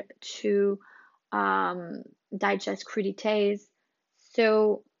hard to digest crudités.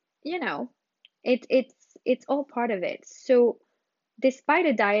 So it's all part of it. So despite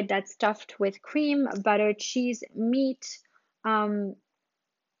a diet that's stuffed with cream, butter, cheese, meat, um,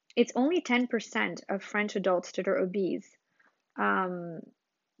 it's only 10% of French adults that are obese, um,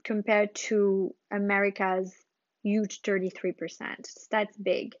 compared to America's huge 33%. So that's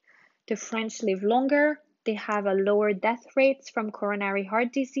big. The French live longer. They have a lower death rates from coronary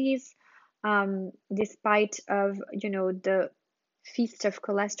heart disease, despite of the feast of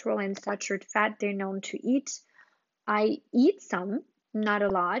cholesterol and saturated fat they're known to eat. I eat some, not a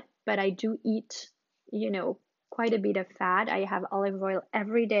lot, but I do eat, quite a bit of fat. I have olive oil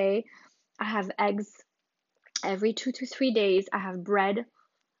every day. I have eggs every 2 to 3 days. I have bread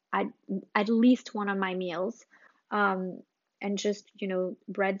at least one of my meals. And just,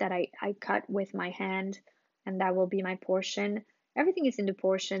 bread that I cut with my hand, and that will be my portion. Everything is in the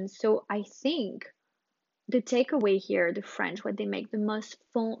portion. So I think the takeaway here, the French, what they make the most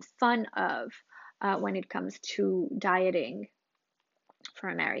fun of, when it comes to dieting for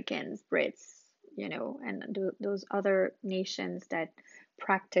Americans, Brits, and those other nations that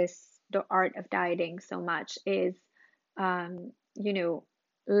practice the art of dieting so much, is,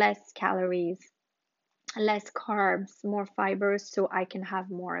 less calories, less carbs, more fibers, so I can have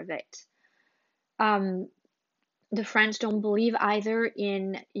more of it. Um, The French don't believe either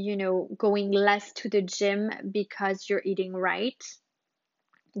in, going less to the gym because you're eating right.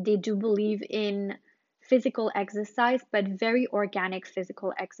 They do believe in physical exercise, but very organic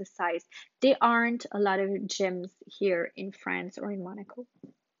physical exercise. There aren't a lot of gyms here in France or in Monaco.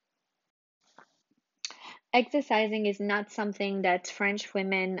 Exercising is not something that French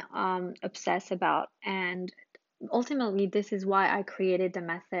women obsess about, and ultimately, this is why I created the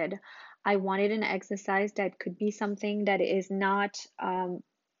method. I wanted an exercise that could be something that is not an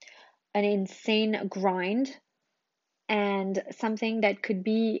insane grind, and something that could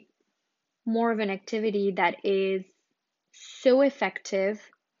be more of an activity that is so effective,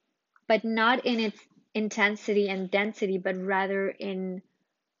 but not in its intensity and density, but rather in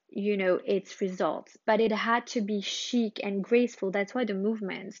its results. But it had to be chic and graceful. That's why the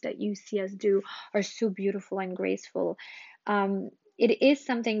movements that you see us do are so beautiful and graceful. It is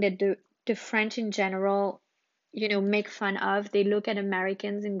something that the French in general, make fun of. They look at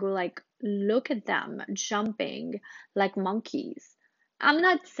Americans and go like, look at them jumping like monkeys. I'm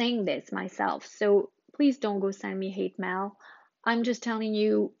not saying this myself, so please don't go send me hate mail. I'm just telling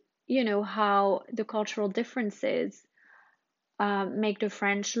you, how the cultural differences make the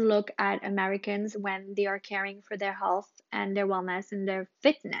French look at Americans when they are caring for their health and their wellness and their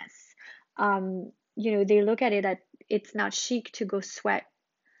fitness. They look at it that it's not chic to go sweat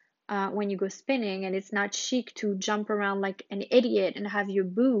when you go spinning, and it's not chic to jump around like an idiot and have your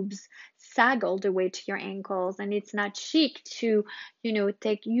boobs sag all the way to your ankles, and it's not chic to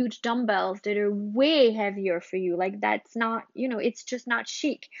take huge dumbbells that are way heavier for you. Like that's not, it's just not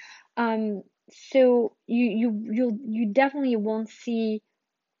chic. So you definitely won't see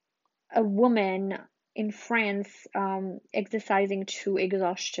a woman in France exercising to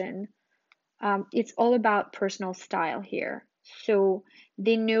exhaustion. It's all about personal style here. So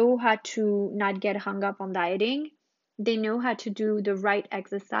they know how to not get hung up on dieting. They know how to do the right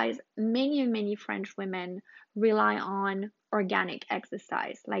exercise. Many French women rely on organic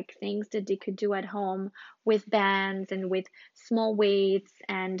exercise, like things that they could do at home with bands and with small weights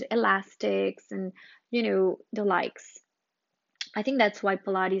and elastics and, the likes. I think that's why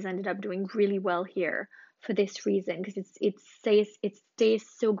Pilates ended up doing really well here for this reason, because it stays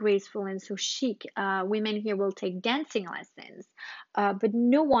so graceful and so chic. Women here will take dancing lessons, but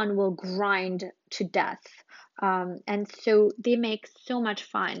no one will grind to death. And so they make so much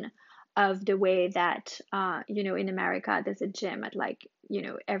fun of the way that in America there's a gym at like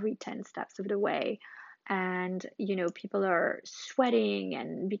every 10 steps of the way, and people are sweating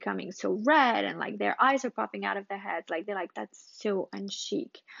and becoming so red and like their eyes are popping out of their heads, like they're like, that's so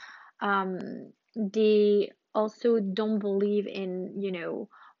unchic. They also don't believe in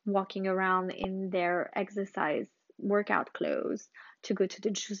walking around in their exercise workout clothes to go to the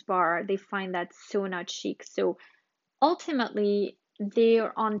juice bar. They find that so not chic. So ultimately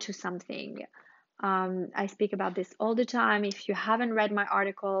they're onto something. I speak about this all the time. If you haven't read my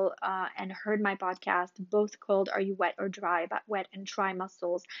article and heard my podcast, both called Are You Wet or Dry, about wet and dry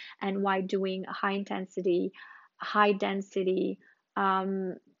muscles and why doing high intensity, high density,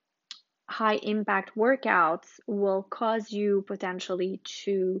 high impact workouts will cause you potentially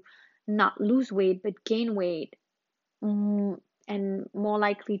to not lose weight but gain weight, and more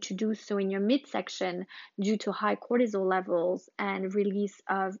likely to do so in your midsection due to high cortisol levels and release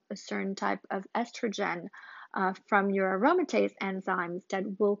of a certain type of estrogen from your aromatase enzymes that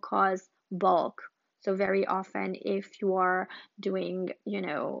will cause bulk. So very often if you are doing,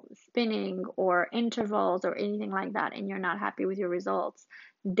 spinning or intervals or anything like that and you're not happy with your results,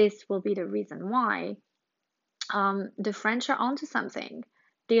 this will be the reason why. The French are onto something.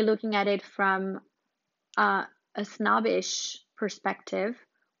 They're looking at it from a snobbish perspective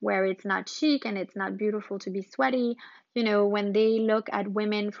where it's not chic and it's not beautiful to be sweaty. When they look at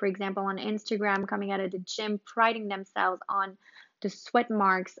women, for example, on Instagram coming out of the gym, priding themselves on the sweat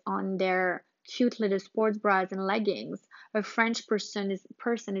marks on their cute little sports bras and leggings, a French person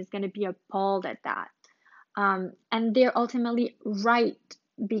is going to be appalled at that. And they're ultimately right,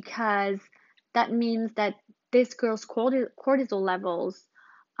 because that means that this girl's cortisol levels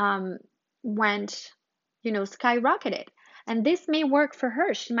went skyrocketed. And this may work for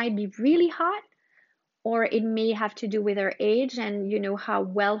her. She might be really hot, or it may have to do with her age and how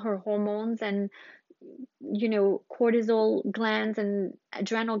well her hormones and cortisol glands and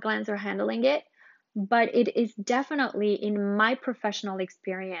adrenal glands are handling it. But it is definitely, in my professional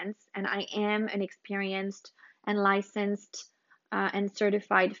experience, and I am an experienced and licensed and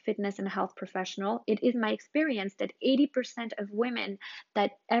certified fitness and health professional, it is my experience that 80% of women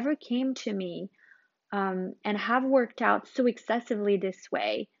that ever came to me and have worked out so excessively this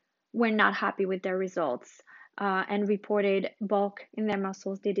way were not happy with their results. and reported bulk in their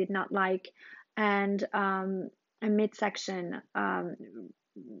muscles they did not like, and a midsection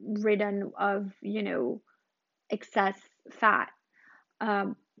ridden of, excess fat,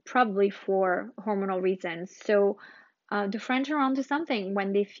 um, probably for hormonal reasons. So the French are onto something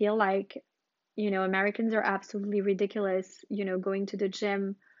when they feel like, Americans are absolutely ridiculous, going to the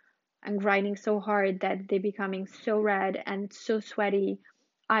gym and grinding so hard that they're becoming so red and so sweaty,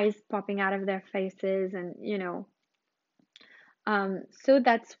 eyes popping out of their faces, and so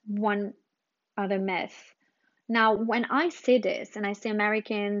that's one other myth. Now, when I say this and I say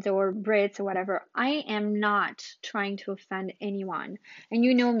Americans or Brits or whatever, I am not trying to offend anyone. And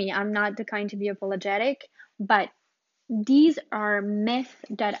you know me, I'm not the kind to be apologetic, but these are myths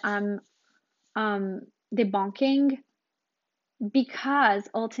that I'm debunking, because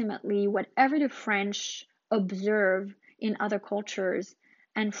ultimately, whatever the French observe in other cultures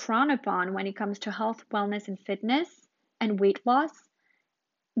and frown upon when it comes to health, wellness, and fitness and weight loss,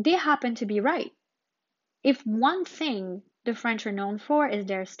 they happen to be right. If one thing the French are known for is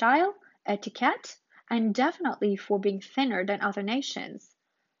their style, etiquette, and definitely for being thinner than other nations.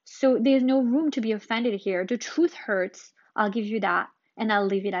 So there's no room to be offended here. The truth hurts, I'll give you that, and I'll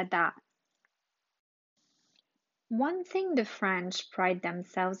leave it at that. One thing the French pride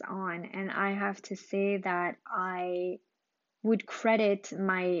themselves on, and I have to say that I would credit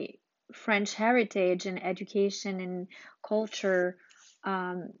my French heritage and education and culture,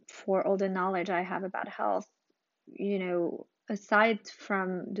 for all the knowledge I have about health, aside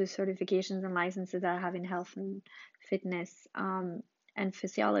from the certifications and licenses that I have in health and fitness, and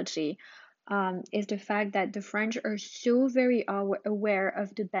physiology, is the fact that the French are so very aware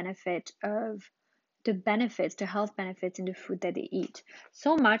of the health benefits in the food that they eat.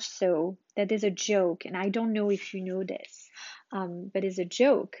 So much so that there's a joke, and I don't know if you know this, but it's a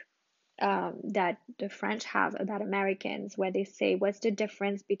joke that the French have about Americans, where they say, "What's the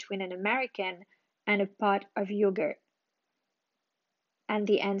difference between an American and a pot of yogurt?" And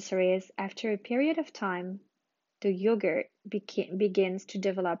the answer is, after a period of time, the yogurt begins to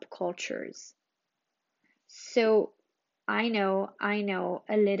develop cultures. So I know,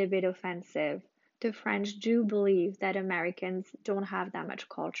 a little bit offensive. The French do believe that Americans don't have that much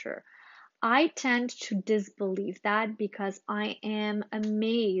culture. I tend to disbelieve that, because I am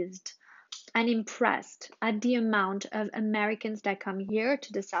amazed and impressed at the amount of Americans that come here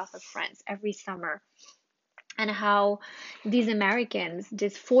to the south of France every summer, and how these Americans,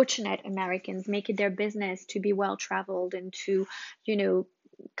 these fortunate Americans, make it their business to be well traveled and to,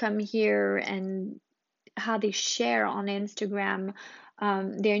 come here, and how they share on Instagram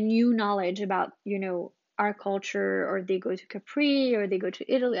their new knowledge about, our culture, or they go to Capri, or they go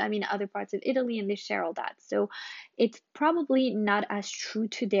to Italy, other parts of Italy, and they share all that. So it's probably not as true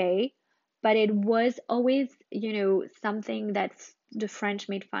today, but it was always, something that the French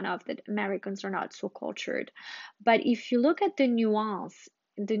made fun of, that Americans are not so cultured. But if you look at the nuance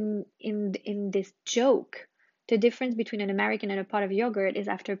in this joke, the difference between an American and a pot of yogurt is,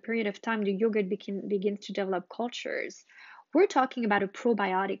 after a period of time, the yogurt begins to develop cultures. We're talking about a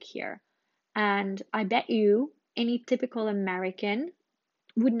probiotic here. And I bet you any typical American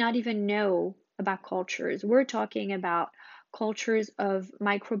would not even know about cultures. We're talking about cultures of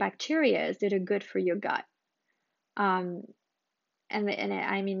microbacteria that are good for your gut. Um, and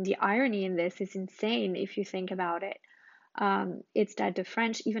the irony in this is insane if you think about it. It's that the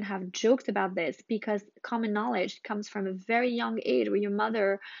French even have jokes about this, because common knowledge comes from a very young age, where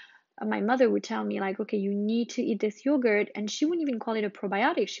my mother would tell me, like, okay, you need to eat this yogurt, and she wouldn't even call it a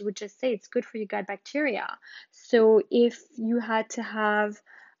probiotic. She would just say it's good for your gut bacteria. So if you had to have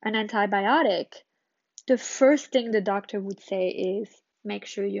an antibiotic, the first thing the doctor would say is, make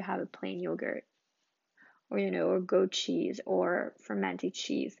sure you have a plain yogurt, or or goat cheese, or fermented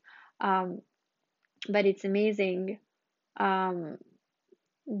cheese. But it's amazing that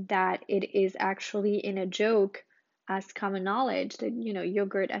it is actually in a joke as common knowledge that,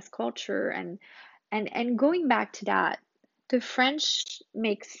 yogurt as culture. And going back to that, the French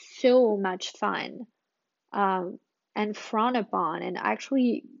make so much fun, and frown upon, and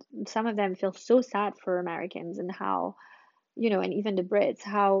actually some of them feel so sad for Americans, and how, and even the Brits,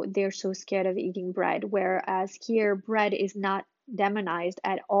 how they're so scared of eating bread, whereas here bread is not demonized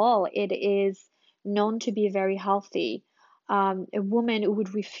at all. It is known to be very healthy. A woman who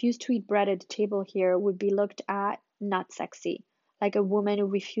would refuse to eat bread at the table here would be looked at not sexy. Like, a woman who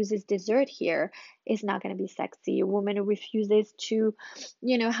refuses dessert here is not going to be sexy. A woman who refuses to,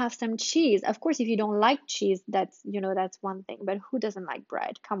 have some cheese. Of course, if you don't like cheese, that's one thing. But who doesn't like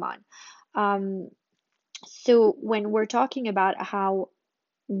bread? Come on. So when we're talking about how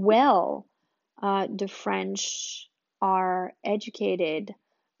well the French are educated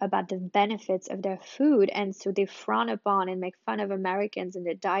about the benefits of their food, and so they frown upon and make fun of Americans and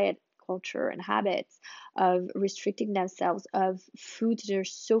their diet culture and habits of restricting themselves of foods that are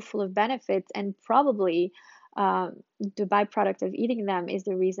so full of benefits, and probably the byproduct of eating them is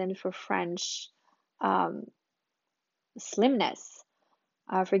the reason for French um, slimness.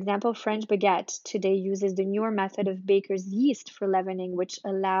 For example, French baguette today uses the newer method of baker's yeast for leavening, which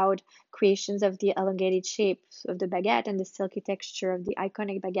allowed creations of the elongated shapes of the baguette and the silky texture of the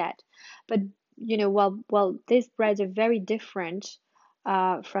iconic baguette. But while these breads are very different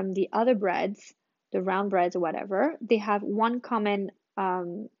from the other breads, the round breads or whatever, they have one common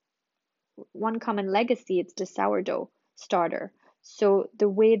legacy. It's the sourdough starter. So the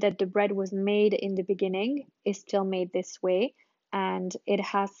way that the bread was made in the beginning is still made this way, and it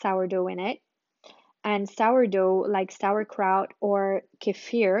has sourdough in it. And sourdough, like sauerkraut or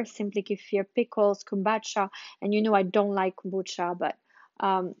kefir, simply kefir, pickles, kombucha, and I don't like kombucha, but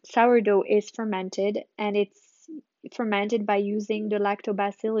sourdough is fermented, and it's fermented by using the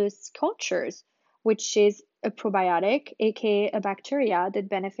lactobacillus cultures, which is a probiotic, aka a bacteria that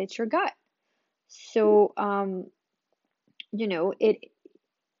benefits your gut. So, it,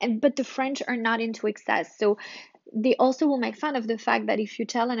 but the French are not into excess. So they also will make fun of the fact that if you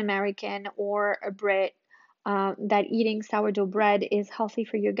tell an American or a Brit that eating sourdough bread is healthy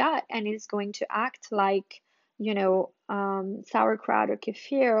for your gut and is going to act like, sauerkraut or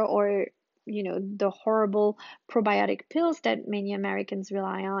kefir or, the horrible probiotic pills that many Americans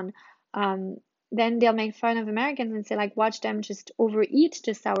rely on, then they'll make fun of Americans and say, like, watch them just overeat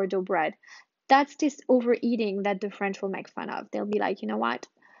the sourdough bread. That's this overeating that the French will make fun of. They'll be like, you know what?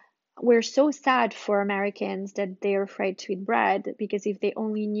 We're so sad for Americans that they're afraid to eat bread, because if they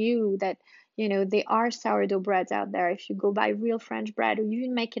only knew that, there are sourdough breads out there. If you go buy real French bread or you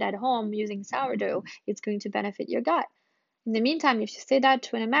even make it at home using sourdough, it's going to benefit your gut. In the meantime, if you say that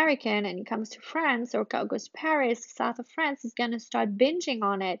to an American and he comes to France or goes to Paris, south of France, he's going to start binging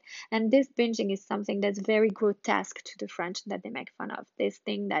on it. And this binging is something that's very grotesque to the French that they make fun of. This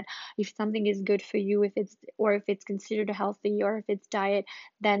thing that if something is good for you, if it's considered healthy or if it's diet,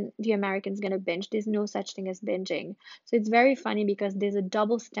 then the American's going to binge. There's no such thing as binging. So it's very funny because there's a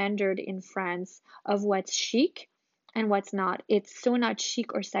double standard in France of what's chic and what's not. It's so not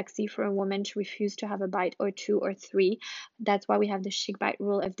chic or sexy for a woman to refuse to have a bite or two or three. That's why we have the chic bite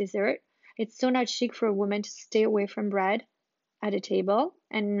rule of dessert. It's so not chic for a woman to stay away from bread at a table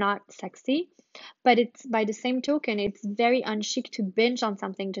and not sexy. But it's, by the same token, it's very unchic to binge on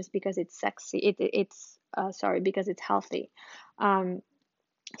something just because it's sexy. Because it's healthy.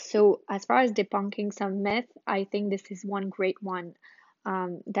 So as far as debunking some myth, I think this is one great one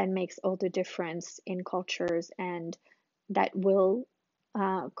that makes all the difference in cultures, and that will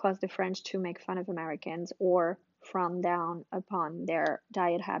cause the French to make fun of Americans or frown down upon their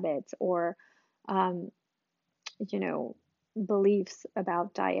diet habits or, beliefs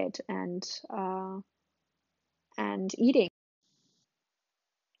about diet and eating.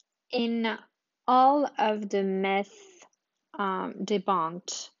 In all of the myths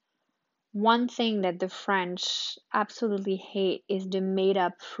debunked, one thing that the French absolutely hate is the made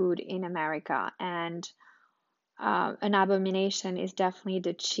up food in America. And an abomination is definitely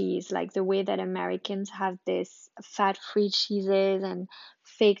the cheese, like the way that Americans have this fat-free cheeses and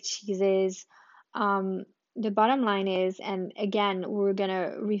fake cheeses. The bottom line is, and again, we're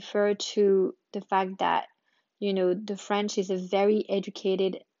gonna refer to the fact that, the French is a very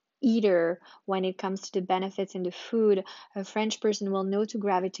educated eater when it comes to the benefits in the food. A French person will know to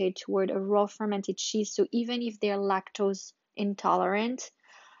gravitate toward a raw fermented cheese. So even if they're lactose intolerant,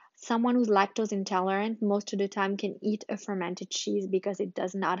 someone who's lactose intolerant most of the time can eat a fermented cheese because it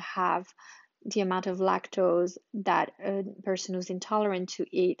does not have the amount of lactose that a person who's intolerant to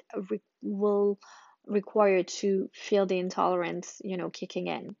eat will require to feel the intolerance, kicking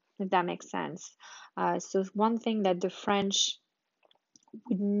in, if that makes sense. So one thing that the French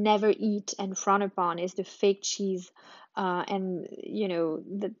would never eat and frown upon is the fake cheese, and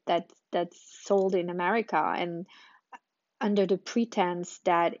that's sold in America, and under the pretense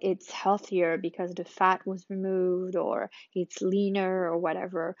that it's healthier because the fat was removed or it's leaner or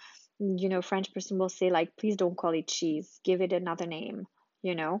whatever. French person will say, like, please don't call it cheese, give it another name,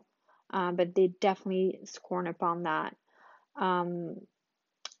 but they definitely scorn upon that.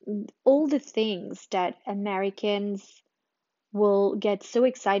 All the things that Americans will get so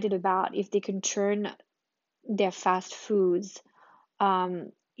excited about if they can turn their fast foods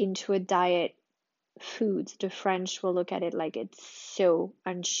into a diet foods, the French will look at it like it's so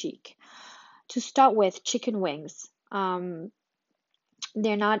unchic. To start with, chicken wings. They're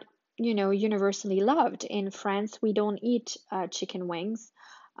not universally loved. In France, we don't eat chicken wings.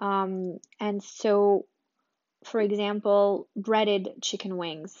 And so, for example, breaded chicken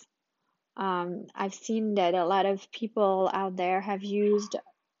wings. I've seen that a lot of people out there have used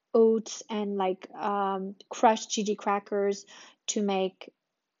oats and like crushed Gigi crackers to make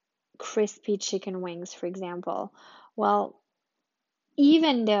crispy chicken wings, for example. Well,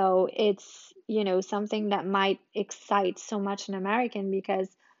 even though it's, something that might excite so much an American because,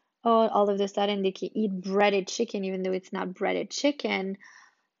 oh, all of a sudden they can eat breaded chicken, even though it's not breaded chicken,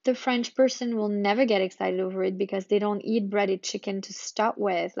 the French person will never get excited over it because they don't eat breaded chicken to start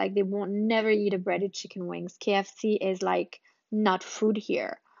with. Like they won't never eat a breaded chicken wings. KFC is like not food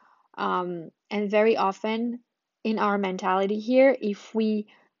here. And very often in our mentality here, if we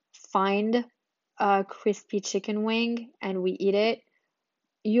find a crispy chicken wing and we eat it,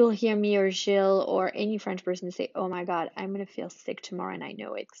 you'll hear me or Gilles or any French person say, "Oh my God, I'm gonna feel sick tomorrow," and I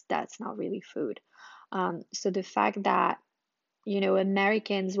know it 'cause that's not really food. So the fact that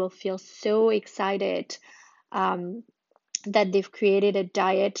Americans will feel so excited that they've created a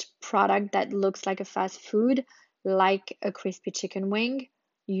diet product that looks like a fast food, like a crispy chicken wing,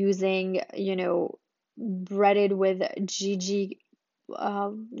 using, breaded with GG,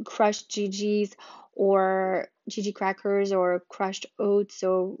 crushed GGs or GG crackers or crushed oats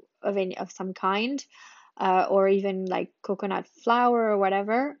or of some kind, or even like coconut flour or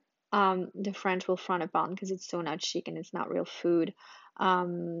whatever. The French will frown upon because it's so not chic and it's not real food.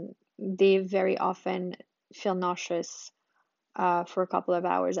 They very often feel nauseous for a couple of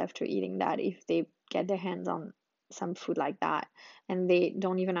hours after eating that if they get their hands on some food like that, and they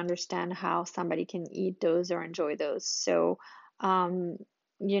don't even understand how somebody can eat those or enjoy those. So,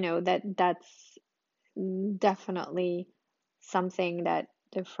 that's definitely something that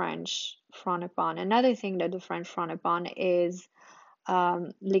the French frown upon. Another thing that the French frown upon is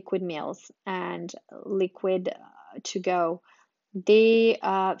liquid meals and liquid to go. They,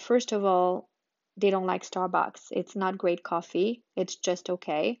 first of all, they don't like Starbucks. It's not great coffee. It's just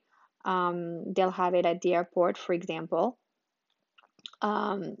okay. They'll have it at the airport, for example.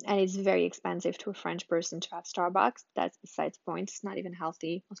 And it's very expensive to a French person to have Starbucks. That's besides the point. It's not even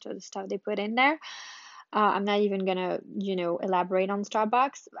healthy, most of the stuff they put in there. I'm not even gonna, elaborate on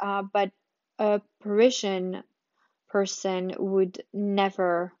Starbucks. But a Parisian person would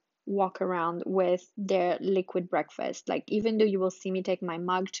never walk around with their liquid breakfast. Like, even though you will see me take my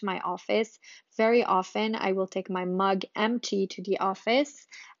mug to my office, very often I will take my mug empty to the office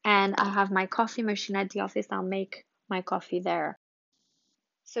and I have my coffee machine at the office. I'll make my coffee there.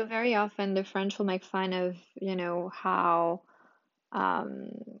 So, very often the French will make fun of, how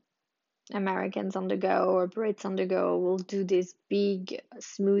um, Americans on the go or Brits on the go will do these big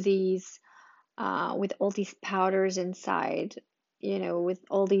smoothies with all these powders inside, with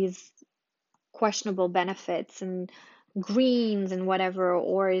all these questionable benefits and greens and whatever,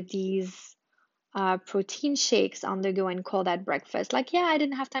 or these protein shakes on the go and call that breakfast. Like, yeah, I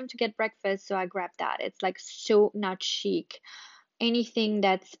didn't have time to get breakfast, so I grabbed that. It's like so not chic. Anything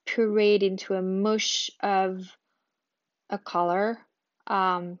that's pureed into a mush of a color,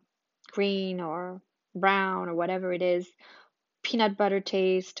 green or brown or whatever it is, peanut butter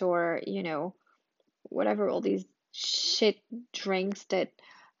taste, or, whatever, all these shit drinks that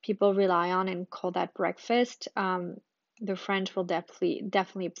people rely on and call that breakfast. The French will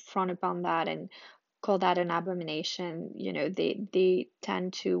definitely frown upon that and call that an abomination. We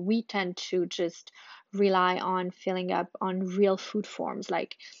tend to just rely on filling up on real food forms.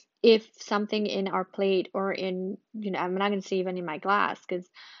 Like, if something in our plate or in, I'm not gonna say even in my glass, because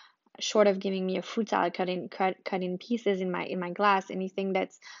short of giving me a fruit salad cut in pieces in my glass, anything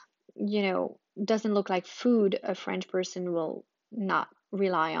that's, doesn't look like food, a French person will not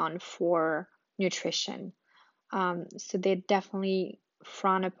rely on for nutrition. So they definitely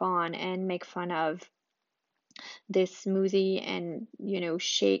frown upon and make fun of this smoothie and,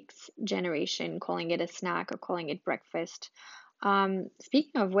 shakes generation, calling it a snack or calling it breakfast.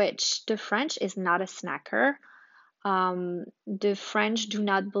 Speaking of which, the French is not a snacker. The French do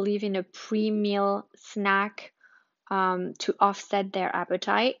not believe in a pre-meal snack to offset their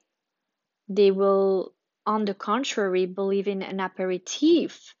appetite. They will, on the contrary, believe in an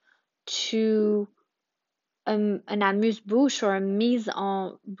aperitif to an amuse-bouche or a mise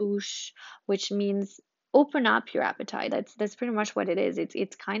en bouche, which means open up your appetite. That's pretty much what it is.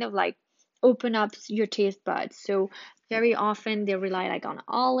 It's kind of like open up your taste buds. So very often they rely like on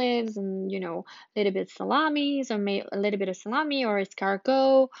olives and, a little bit salamis, or a little bit of salami or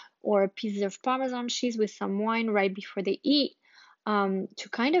escargot or pieces of Parmesan cheese with some wine right before they eat, to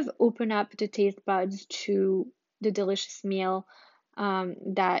kind of open up the taste buds to the delicious meal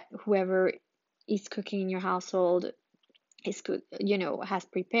that whoever is cooking in your household is has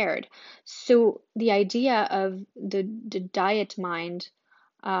prepared. So the idea of the diet mind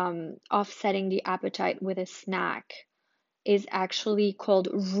offsetting the appetite with a snack is actually called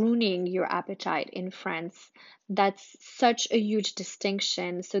ruining your appetite in France. That's such a huge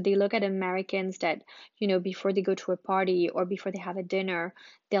distinction. So they look at Americans that, before they go to a party or before they have a dinner,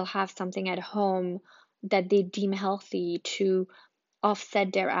 they'll have something at home that they deem healthy to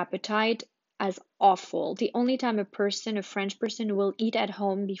offset their appetite as awful. The only time a French person, will eat at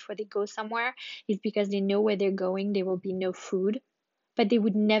home before they go somewhere is because they know where they're going, there will be no food, but they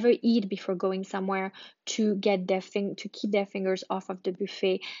would never eat before going somewhere to get to keep their fingers off of the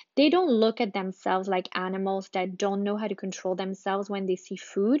buffet. They don't look at themselves like animals that don't know how to control themselves when they see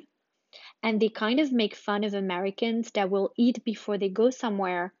food, and they kind of make fun of Americans that will eat before they go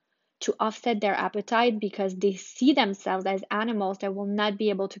somewhere to offset their appetite because they see themselves as animals that will not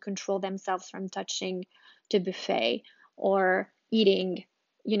be able to control themselves from touching the buffet or eating,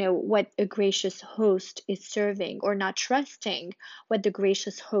 what a gracious host is serving, or not trusting what the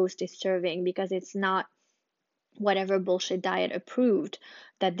gracious host is serving because it's not whatever bullshit diet approved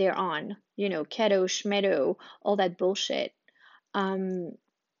that they're on, keto, schmeto, all that bullshit. Um,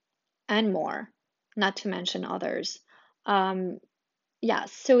 and more, not to mention others. Um, yeah,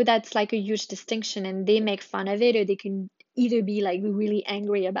 so that's like a huge distinction, and they make fun of it, or they can either be like really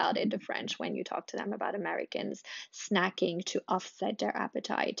angry about it, the French, when you talk to them about Americans snacking to offset their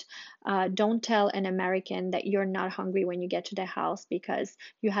appetite. Don't tell an American that you're not hungry when you get to their house because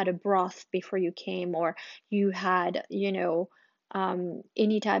you had a broth before you came, or you had,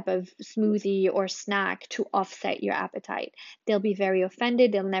 any type of smoothie or snack to offset your appetite. They'll be very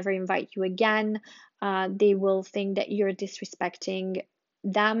offended. They'll never invite you again. They will think that you're disrespecting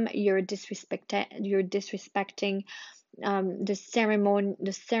them. You're disrespecting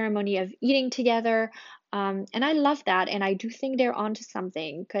the ceremony of eating together. And I love that, and I do think they're onto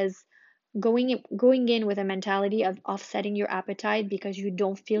something, because going in with a mentality of offsetting your appetite because you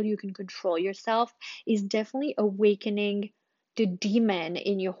don't feel you can control yourself is definitely awakening the demon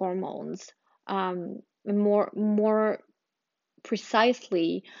in your hormones. More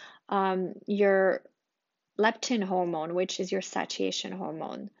precisely, your leptin hormone, which is your satiation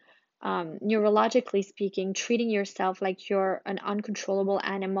hormone. Neurologically speaking, treating yourself like you're an uncontrollable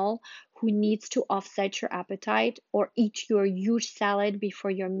animal who needs to offset your appetite or eat your huge salad before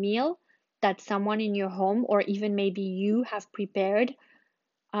your meal that someone in your home or even maybe you have prepared,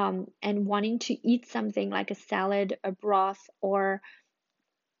 and wanting to eat something like a salad, a broth, or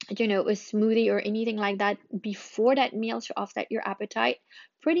a smoothie or anything like that before that meal to offset your appetite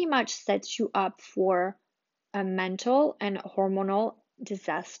pretty much sets you up for a mental and hormonal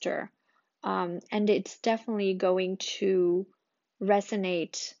disaster. And it's definitely going to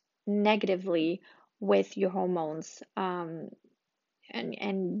resonate negatively with your hormones, and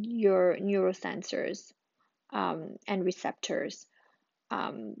your neurosensors, and receptors.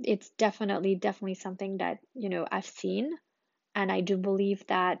 It's definitely something that, I've seen, and I do believe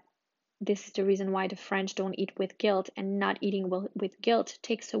that this is the reason why the French don't eat with guilt, and not eating with guilt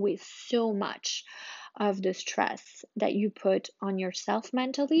takes away so much of the stress that you put on yourself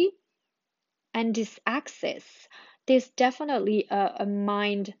mentally. And this axis, there's definitely a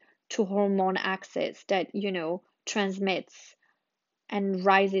mind to hormone axis that, transmits and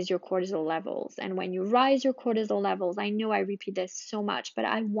rises your cortisol levels. And when you rise your cortisol levels, I know I repeat this so much, but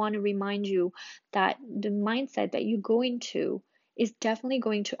I want to remind you that the mindset that you go into is definitely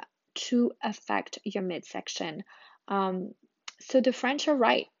going to affect your midsection. So the French are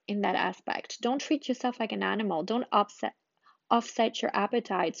right in that aspect. Don't treat yourself like an animal. Don't offset your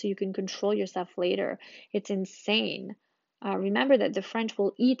appetite so you can control yourself later. It's insane. Remember that the French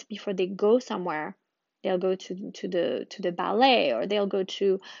will eat before they go somewhere. They'll go to the ballet, or they'll go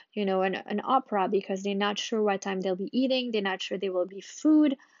to an opera because they're not sure what time they'll be eating. They're not sure there will be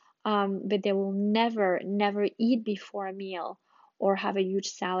food, but they will never eat before a meal or have a huge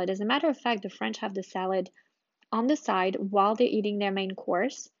salad. As a matter of fact, the French have the salad on the side while they're eating their main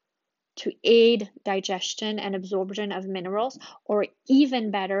course to aid digestion and absorption of minerals, or even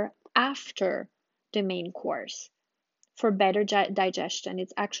better, after the main course for better digestion.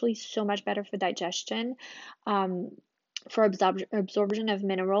 It's actually so much better for digestion, for absorption of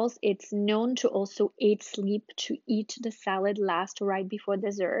minerals. It's known to also aid sleep to eat the salad last, right before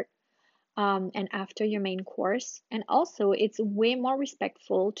dessert, and after your main course. And also, it's way more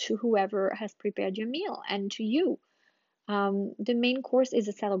respectful to whoever has prepared your meal and to you. The main course is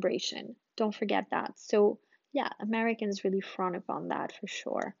a celebration. Don't forget that. So, yeah, Americans really frown upon that for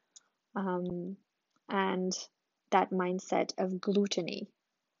sure. And that mindset of gluttony.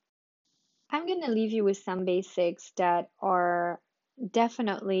 I'm going to leave you with some basics that are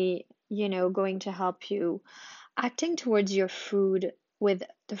definitely, going to help you. Acting towards your food with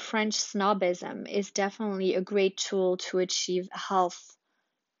the French snobism is definitely a great tool to achieve health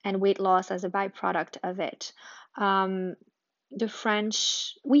and weight loss as a byproduct of it. Um, the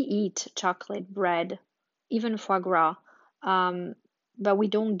French, we eat chocolate, bread, even foie gras, um, but we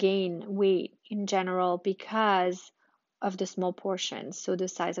don't gain weight in general because of the small portions, so the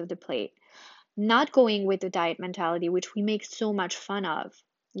size of the plate. Not going with the diet mentality, which we make so much fun of.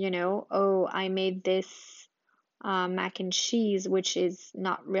 Oh, I made this mac and cheese, which is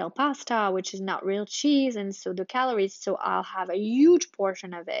not real pasta, which is not real cheese, and so the calories, so I'll have a huge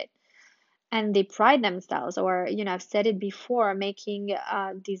portion of it. And they pride themselves, or, I've said it before, making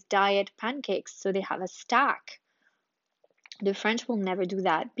these diet pancakes, so they have a stack. The French will never do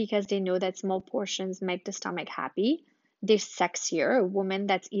that because they know that small portions make the stomach happy. They're sexier. A woman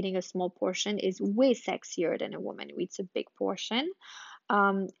that's eating a small portion is way sexier than a woman who eats a big portion.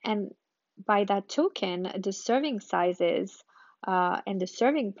 And by that token, the serving sizes and the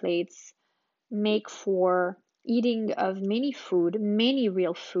serving plates make for eating of many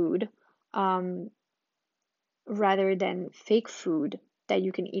real food, rather than fake food that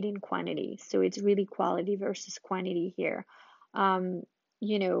you can eat in quantity. So it's really quality versus quantity here.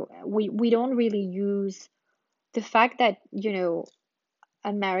 We don't really use the fact that,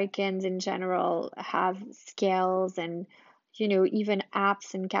 Americans in general have scales and, even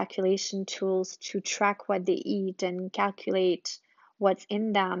apps and calculation tools to track what they eat and calculate what's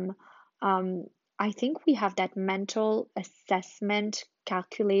in them. I think we have that mental assessment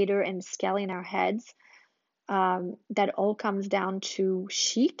calculator and scale in our heads, that all comes down to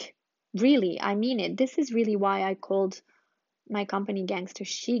chic. Really, I mean it. This is really why I called my company Gangster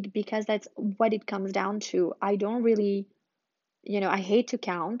Chic, because that's what it comes down to. I don't really, I hate to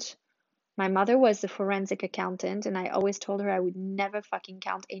count. My mother was a forensic accountant, and I always told her I would never fucking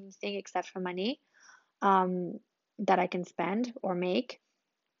count anything except for money that I can spend or make.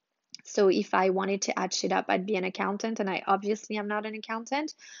 So if I wanted to add shit up, I'd be an accountant, and I obviously am not an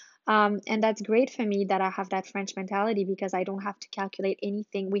accountant. And that's great for me that I have that French mentality because I don't have to calculate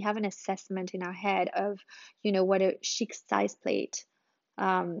anything. We have an assessment in our head of, what a chic size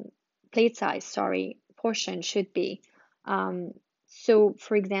portion should be. So,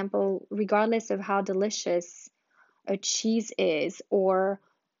 for example, regardless of how delicious a cheese is or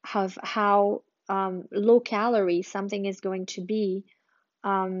how low calorie something is going to be,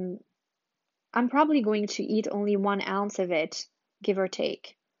 I'm probably going to eat only 1 ounce of it, give or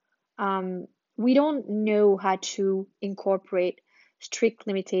take. We don't know how to incorporate strict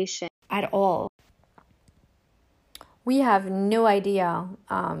limitation at all. We have no idea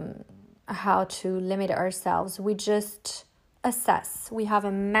how to limit ourselves. We just assess. We have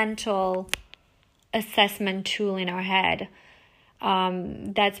a mental assessment tool in our head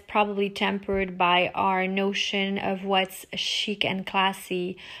that's probably tempered by our notion of what's chic and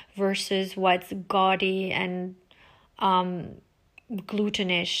classy versus what's gaudy and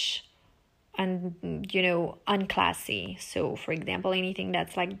glutenish and unclassy. So for example, anything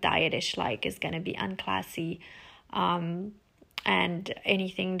that's like dietish like is going to be unclassy, and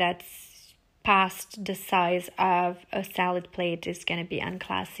anything that's past the size of a salad plate is going to be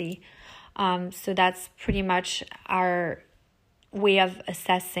unclassy. So that's pretty much our way of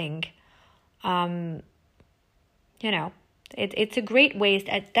assessing. It's a great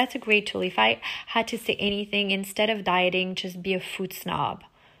way. That's a great tool. If I had to say anything, instead of dieting, just be a food snob.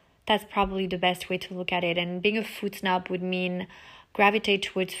 That's probably the best way to look at it. And being a food snob would mean gravitate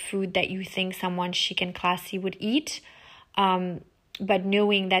towards food that you think someone chic and classy would eat. But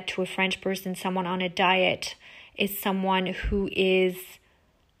knowing that to a French person, someone on a diet is someone who is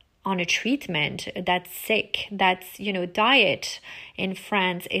on a treatment, that's sick. That's, diet in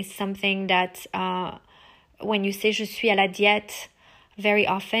France is something that when you say je suis à la diète, very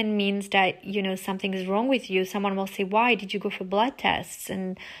often means that, something is wrong with you. Someone will say, why did you go for blood tests?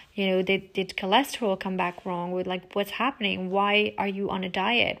 And, did cholesterol come back wrong? With like, what's happening? Why are you on a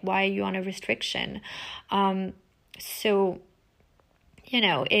diet? Why are you on a restriction? So,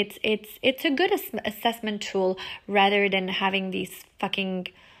 it's a good assessment tool rather than having these fucking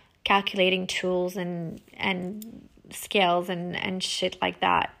calculating tools and scales and shit like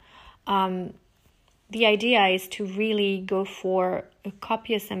that. The idea is to really go for a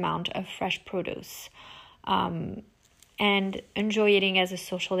copious amount of fresh produce and enjoy eating as a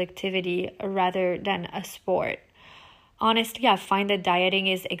social activity rather than a sport. Honestly, I find that dieting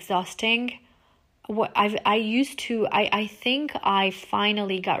is exhausting I think I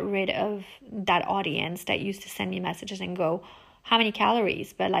finally got rid of that audience that used to send me messages and go, how many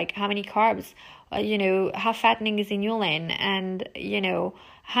calories, but like how many carbs, how fattening is inulin, and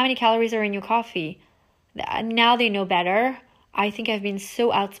how many calories are in your coffee. Now they know better. I think I've been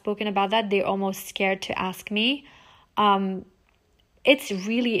so outspoken about that, they're almost scared to ask me.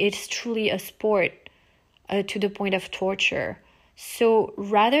 It's truly a sport, to the point of torture. So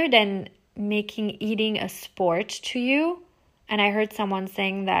rather than making eating a sport to you, and I heard someone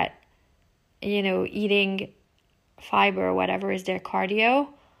saying that, eating fiber or whatever is their cardio,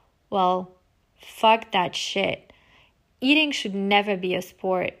 well, fuck that shit. Eating should never be a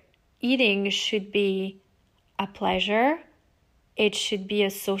sport. Eating should be a pleasure. It should be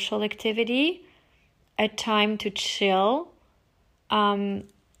a social activity, a time to chill. And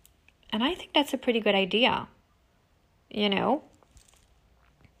I think that's a pretty good idea.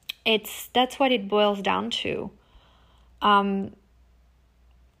 That's what it boils down to. Don't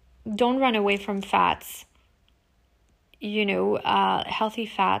run away from fats. Healthy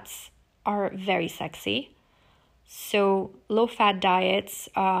fats are very sexy. So low-fat diets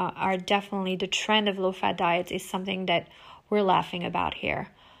are definitely, the trend of low-fat diets is something that we're laughing about here.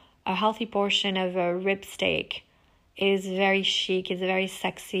 A healthy portion of a rib steak is very chic, is very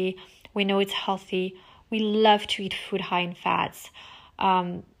sexy. We know it's healthy. We love to eat food high in fats.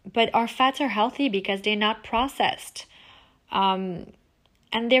 But our fats are healthy because they're not processed. And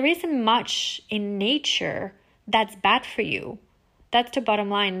there isn't much in nature that's bad for you. That's the bottom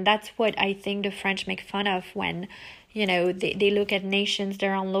line. That's what I think the French make fun of when, they look at nations that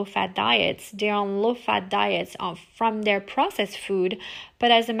are on low-fat diets. They're on low-fat diets from their processed food.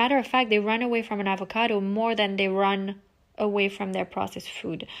 But as a matter of fact, they run away from an avocado more than they run away from their processed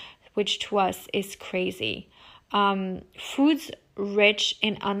food, which to us is crazy. Foods rich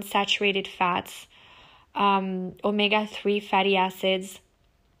in unsaturated fats, omega-3 fatty acids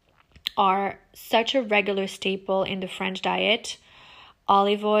are such a regular staple in the French diet.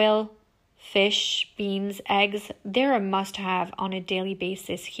 Olive oil, fish, beans, eggs, they're a must-have on a daily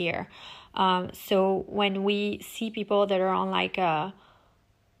basis here. So when we see people that are on like a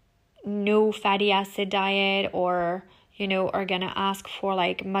no fatty acid diet, or are gonna ask for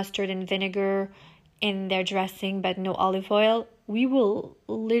like mustard and vinegar in their dressing but no olive oil, we will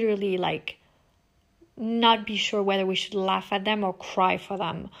literally like not be sure whether we should laugh at them or cry for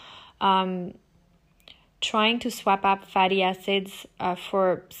them. Trying to swap up fatty acids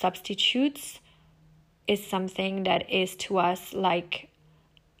for substitutes is something that is to us like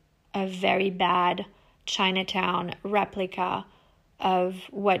a very bad Chinatown replica of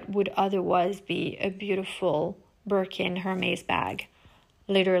what would otherwise be a beautiful Birkin Hermes bag,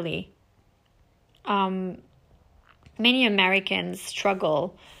 literally. Many Americans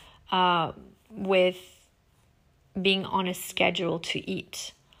struggle with being on a schedule to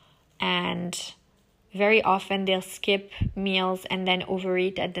eat, and very often they'll skip meals and then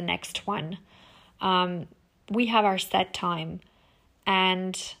overeat at the next one. We have our set time,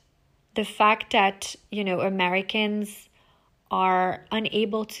 and the fact that, Americans are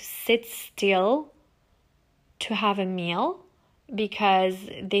unable to sit still to have a meal because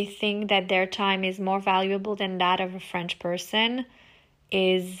they think that their time is more valuable than that of a French person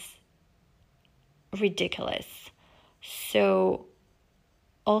is ridiculous. So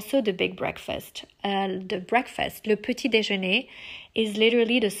also the big breakfast. The breakfast, le petit déjeuner, is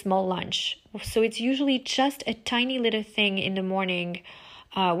literally the small lunch. So it's usually just a tiny little thing in the morning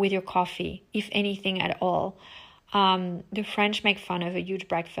with your coffee, if anything at all. The French make fun of a huge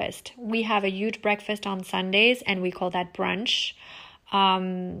breakfast. We have a huge breakfast on Sundays and we call that brunch.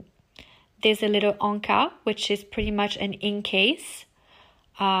 There's a little encas, which is pretty much an in case.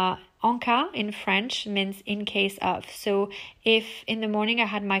 Encas in French means in case of. So if in the morning I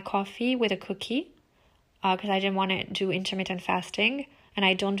had my coffee with a cookie, because I didn't want to do intermittent fasting, and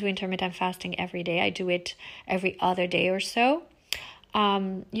I don't do intermittent fasting every day, I do it every other day or so.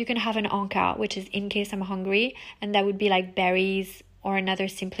 You can have an encas, which is in case I'm hungry, and that would be like berries or another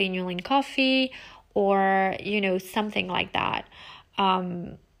Simply Inulin coffee, or something like that.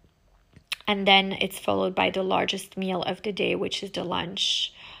 And then it's followed by the largest meal of the day, which is the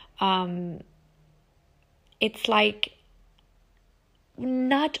lunch. It's like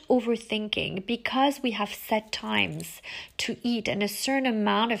not overthinking, because we have set times to eat and a certain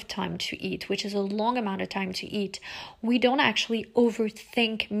amount of time to eat, which is a long amount of time to eat. We don't actually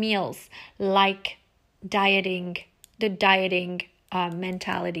overthink meals like the dieting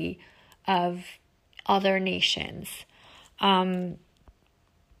mentality of other nations. And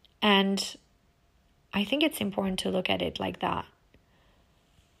I think it's important to look at it like that.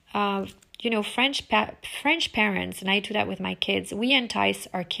 French parents, and I do that with my kids, we entice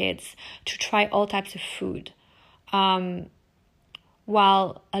our kids to try all types of food.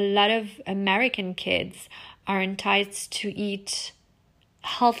 While a lot of American kids are enticed to eat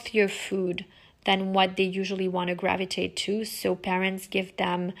healthier food than what they usually want to gravitate to. So parents give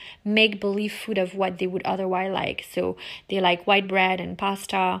them make-believe food of what they would otherwise like. So they like white bread and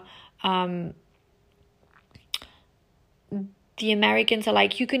pasta. The Americans are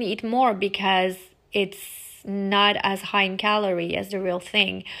like, you can eat more because it's not as high in calorie as the real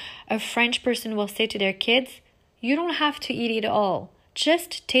thing. A French person will say to their kids, you don't have to eat it all.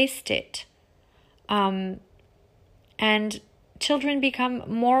 Just taste it. And children become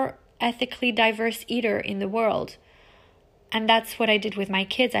more ethically diverse eater in the world. And that's what I did with my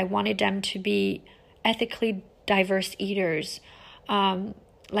kids. I wanted them to be ethically diverse eaters,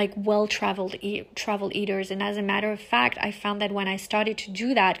 like well-traveled eaters. And as a matter of fact, I found that when I started to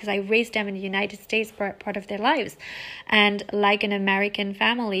do that, because I raised them in the United States part of their lives, and like an American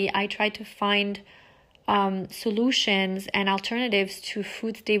family, I tried to find solutions and alternatives to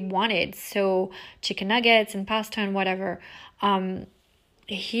foods they wanted. So chicken nuggets and pasta and whatever.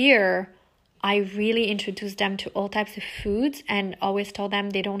 Here, I really introduced them to all types of foods and always told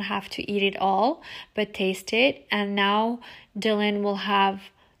them they don't have to eat it all, but taste it. And now Dylan will have,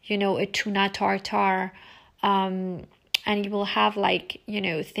 a tuna tartare, and he will have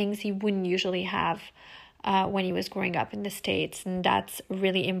things he wouldn't usually have when he was growing up in the States. And that's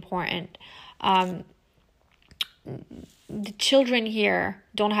really important. The children here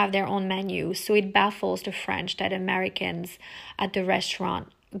don't have their own menu, so it baffles the French that Americans at the restaurant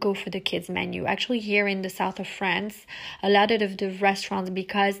go for the kids' menu. Actually, here in the south of France, a lot of the restaurants,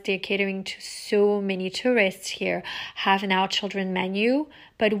 because they're catering to so many tourists here, have an our children menu,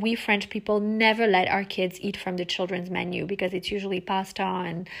 but we French people never let our kids eat from the children's menu because it's usually pasta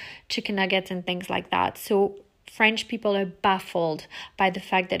and chicken nuggets and things like that. So French people are baffled by the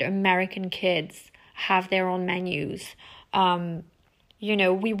fact that American kids have their own menus.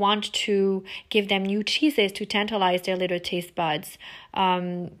 We want to give them new cheeses to tantalize their little taste buds.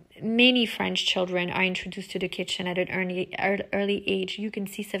 Many French children are introduced to the kitchen at an early age. You can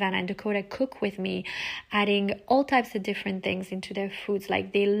see Savannah and Dakota cook with me, adding all types of different things into their foods.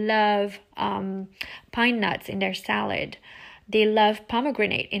 Like they love pine nuts in their salad. They love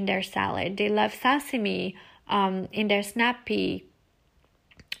pomegranate in their salad. They love sesame in their snap pea.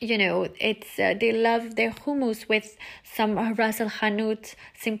 They love their hummus with some ras el hanout,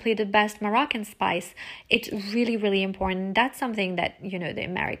 simply the best Moroccan spice. It's really, really important. That's something that, the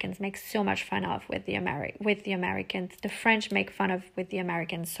Americans make so much fun of with the Americans. The French make fun of with the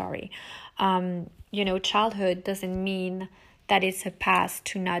Americans, sorry. Childhood doesn't mean that it's a pass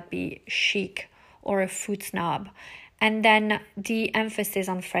to not be chic or a food snob. And then the emphasis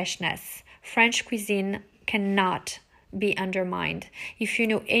on freshness. French cuisine cannot be undermined. If you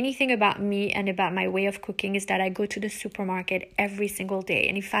know anything about me and about my way of cooking, is that I go to the supermarket every single day,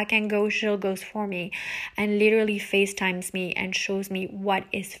 and if I can go, Jill goes for me and literally FaceTimes me and shows me what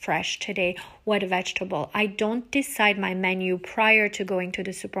is fresh today, what vegetable. I don't decide my menu prior to going to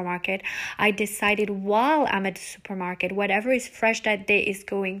the supermarket. I decided while I'm at the supermarket, whatever is fresh that day is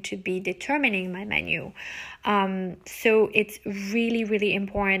going to be determining my menu. So it's really, really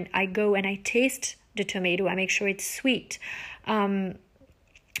important. I go and I taste the tomato. I make sure it's sweet. It's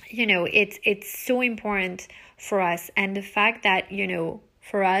so important for us. And the fact that,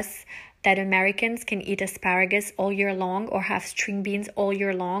 for us, that Americans can eat asparagus all year long or have string beans all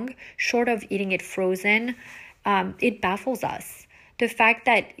year long, short of eating it frozen, it baffles us. The fact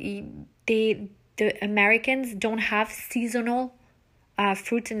that the Americans don't have seasonal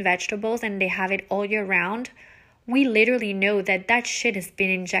fruits and vegetables and they have it all year round, we literally know that shit has been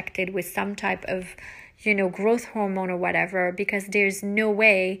injected with some type of, growth hormone or whatever, because there's no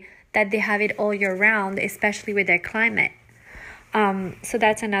way that they have it all year round, especially with their climate. So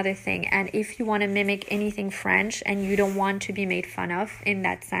that's another thing. And if you want to mimic anything French and you don't want to be made fun of in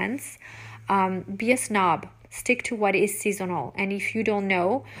that sense, be a snob. Stick to what is seasonal. And if you don't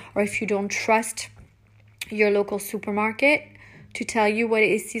know, or if you don't trust your local supermarket to tell you what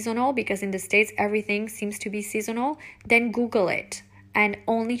is seasonal, because in the States everything seems to be seasonal, then Google it and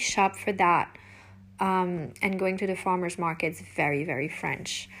only shop for that. And going to the farmers market is very, very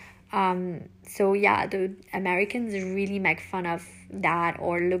French. So yeah, the Americans really make fun of that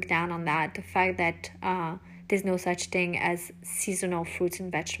or look down on that. The fact that there's no such thing as seasonal fruits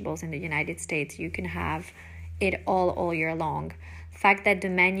and vegetables in the United States. You can have it all year long. The fact that the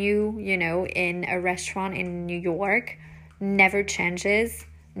menu, in a restaurant in New York never changes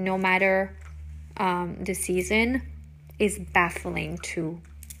no matter the season is baffling to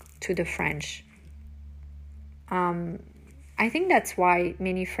to the French. I think that's why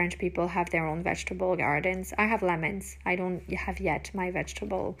many French people have their own vegetable gardens. I have lemons. I don't have yet my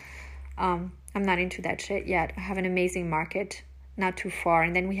vegetable. I'm not into that shit yet. I have an amazing market not too far.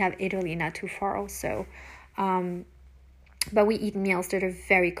 And then we have Italy not too far also. But we eat meals that are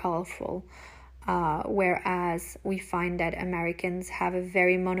very colorful. Whereas we find that Americans have a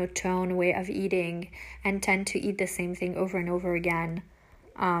very monotone way of eating and tend to eat the same thing over and over again,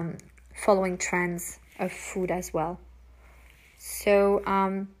 following trends of food as well. So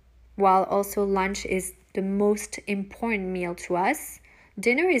while also lunch is the most important meal to us,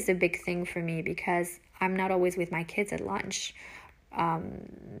 dinner is a big thing for me because I'm not always with my kids at lunch.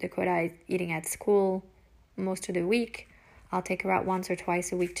 Dakota is eating at school most of the week. I'll take her out once or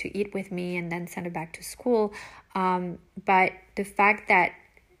twice a week to eat with me and then send her back to school. But the fact that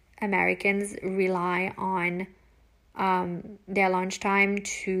Americans rely on their lunchtime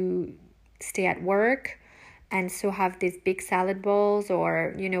to stay at work and so have these big salad bowls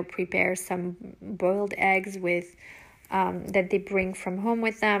or, prepare some boiled eggs with that they bring from home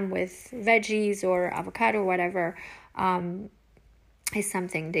with them with veggies or avocado or whatever, is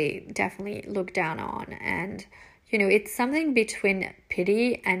something they definitely look down on. And it's something between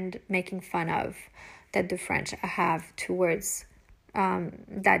pity and making fun of that the French have towards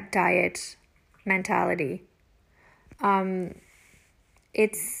that diet mentality.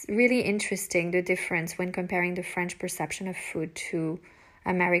 It's really interesting, the difference when comparing the French perception of food to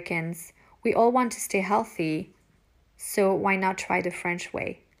Americans. We all want to stay healthy, so why not try the French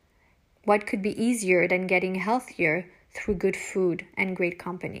way? What could be easier than getting healthier through good food and great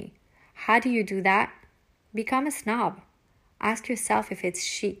company? How do you do that? Become a snob. Ask yourself if it's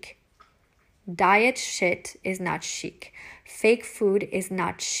chic. Diet shit is not chic. Fake food is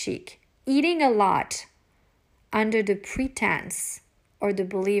not chic. Eating a lot under the pretense or the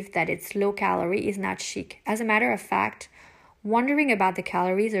belief that it's low calorie is not chic. As a matter of fact, wondering about the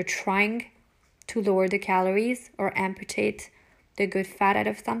calories or trying to lower the calories or amputate the good fat out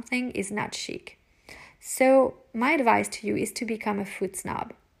of something is not chic. So my advice to you is to become a food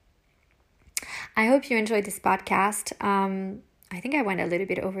snob. I hope you enjoyed this podcast. I think I went a little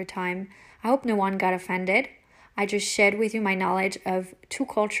bit over time. I hope no one got offended. I just shared with you my knowledge of two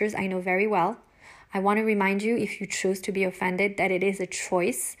cultures I know very well. I want to remind you, if you chose to be offended, that it is a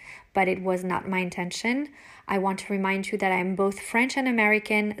choice, but it was not my intention. I want to remind you that I'm both French and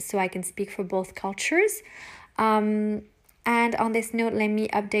American, so I can speak for both cultures. And on this note, let me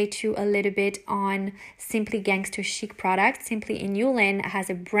update you a little bit on Simply Gangster Chic products. Simply in Yulin has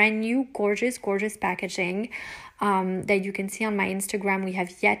a brand new gorgeous packaging that you can see on my Instagram. We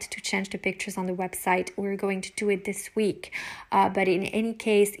have yet to change the pictures on the website. We're going to do it this week. But in any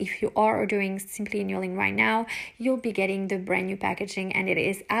case, if you are ordering Simply in Yulin right now, you'll be getting the brand new packaging, and it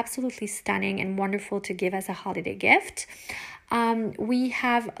is absolutely stunning and wonderful to give as a holiday gift. We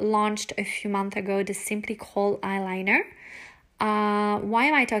have launched a few months ago the Simply Kohl eyeliner. Why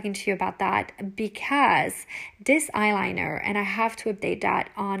am I talking to you about that? Because this eyeliner, and I have to update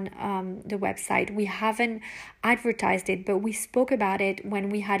that on the website, we haven't advertised it, but we spoke about it when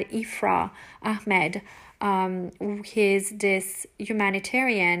we had Ifrah Ahmed, who is this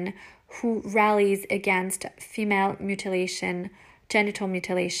humanitarian who rallies against female mutilation, genital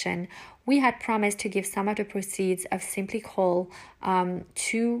mutilation. We had promised to give some of the proceeds of Simply Kohl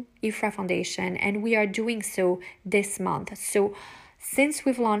to Ifrah Foundation, and we are doing so this month. So since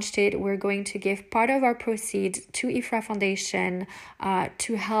we've launched it, we're going to give part of our proceeds to Ifrah Foundation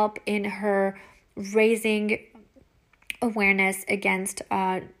to help in her raising awareness against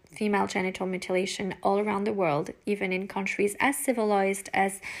female genital mutilation all around the world, even in countries as civilized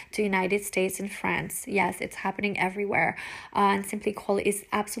as the United States and France. Yes, it's happening everywhere. And Simply Kohl is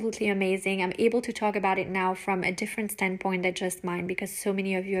absolutely amazing. I'm able to talk about it now from a different standpoint than just mine, because so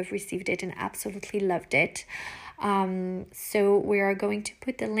many of you have received it and absolutely loved it. So we are going to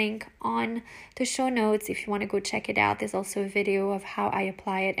put the link on the show notes if you want to go check it out. There's also a video of how I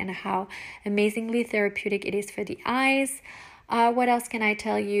apply it and how amazingly therapeutic it is for the eyes. What else can I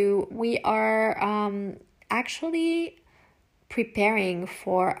tell you? We are actually preparing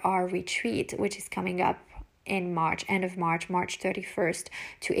for our retreat, which is coming up in March, end of March, March 31st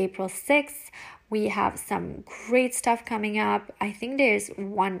to April 6th. We have some great stuff coming up. I think there's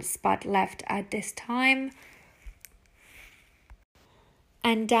one spot left at this time.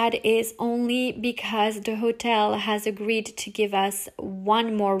 And that is only because the hotel has agreed to give us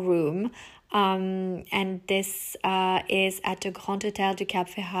one more room. And this is at the Grand Hotel du Cap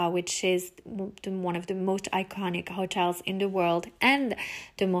Ferrat, which is one of the most iconic hotels in the world and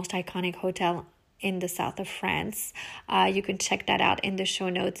the most iconic hotel in the south of France. You can check that out in the show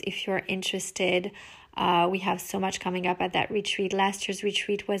notes if you're interested. We have so much coming up at that retreat. Last year's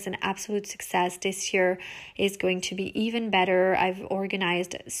retreat was an absolute success. This year is going to be even better. I've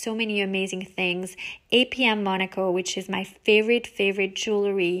organized so many amazing things. APM Monaco, which is my favorite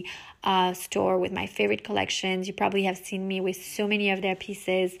jewelry store with my favorite collections. You probably have seen me with so many of their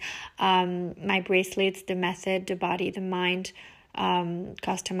pieces. My bracelets, the method, the body, the mind,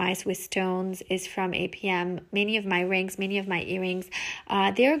 customized with stones is from APM. Many of my rings, many of my earrings,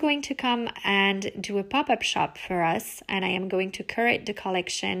 they're going to come and do a pop-up shop for us, and I am going to curate the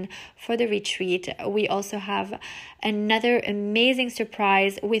collection for the retreat. We also have another amazing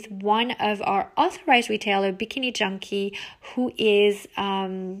surprise with one of our authorized retailer, Bikini Junkie, who is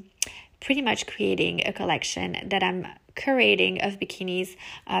pretty much creating a collection that I'm curating of bikinis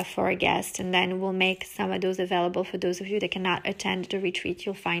for a guest, and then we'll make some of those available for those of you that cannot attend the retreat.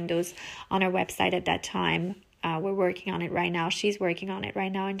 You'll find those on our website at that time. We're working on it right now. She's working on it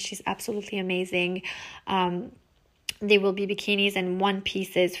right now, and she's absolutely amazing. They will be bikinis and one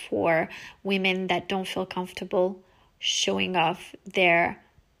pieces for women that don't feel comfortable showing off their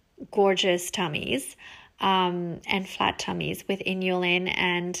gorgeous tummies and flat tummies with inulin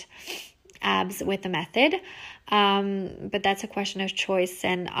and abs with the method. But that's a question of choice,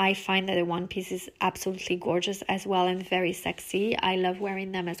 and I find that the one piece is absolutely gorgeous as well and very sexy. I love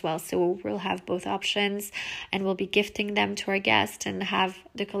wearing them as well, so we'll have both options, and we'll be gifting them to our guests and have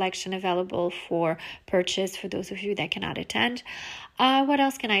the collection available for purchase for those of you that cannot attend. What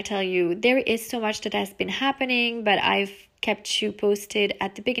else can I tell you? There is so much that has been happening, but I've kept you posted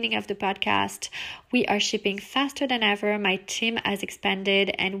at the beginning of the podcast. We are shipping faster than ever. My team has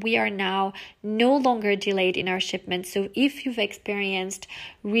expanded, and we are now no longer delayed in our shipments. So if you've experienced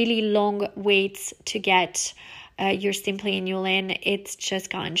really long waits to get your Simply Inulin, it's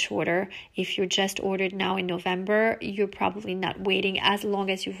just gotten shorter. If you just ordered now in November, you're probably not waiting as long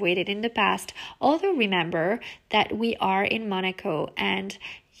as you've waited in the past. Although remember that we are in Monaco, and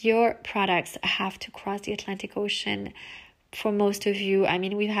your products have to cross the Atlantic Ocean. For most of you, I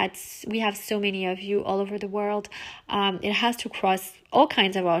mean, we have so many of you all over the world. It has to cross all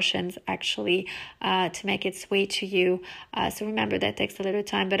kinds of oceans actually to make its way to you. So remember that takes a little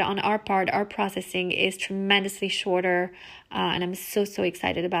time, but on our part, our processing is tremendously shorter, and I'm so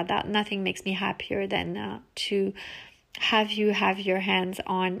excited about that. Nothing makes me happier than to have you have your hands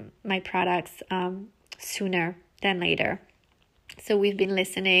on my products sooner than later. So we've been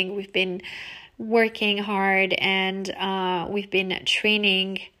listening, we've been working hard, and we've been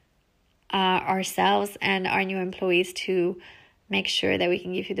training ourselves and our new employees to make sure that we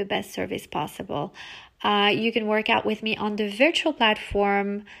can give you the best service possible. You can work out with me on the virtual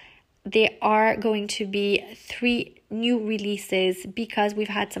platform. There are going to be 3 new releases because we've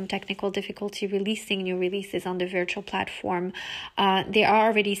had some technical difficulty releasing new releases on the virtual platform. There are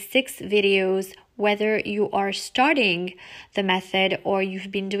already 6 videos. Whether you are starting the method or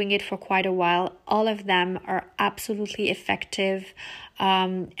you've been doing it for quite a while, all of them are absolutely effective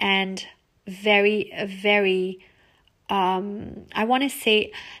and very I want to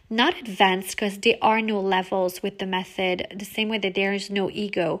say not advanced, because there are no levels with the method, the same way that there is no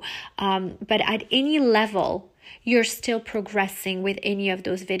ego. But at any level, you're still progressing with any of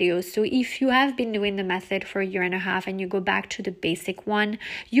those videos. So if you have been doing the method for a year and a half and you go back to the basic one,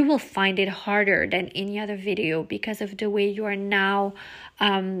 you will find it harder than any other video because of the way you are now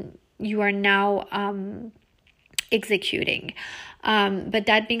executing. But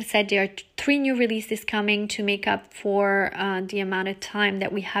that being said, there are 3 new releases coming to make up for the amount of time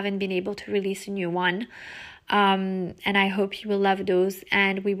that we haven't been able to release a new one. And I hope you will love those,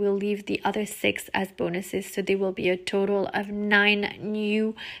 and we will leave the other 6 as bonuses. So there will be a total of 9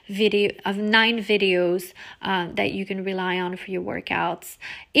 videos that you can rely on for your workouts.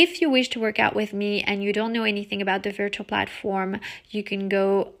 If you wish to work out with me and you don't know anything about the virtual platform, you can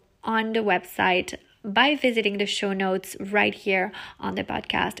go on the website by visiting the show notes right here on the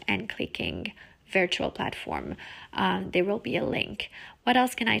podcast and clicking virtual platform. There will be a link. What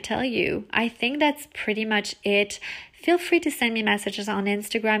else can I tell you? I think that's pretty much it. Feel free to send me messages on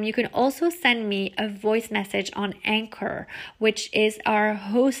Instagram. You can also send me a voice message on Anchor, which is our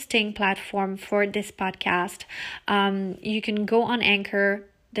hosting platform for this podcast. You can go on Anchor.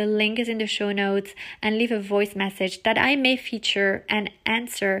 The link is in the show notes, and leave a voice message that I may feature and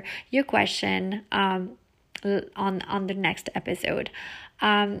answer your question on the next episode.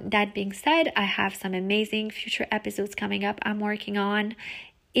 That being said, I have some amazing future episodes coming up I'm working on.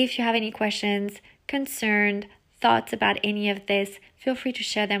 If you have any questions, concerns, thoughts about any of this, feel free to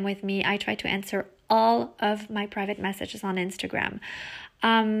share them with me. I try to answer all of my private messages on Instagram.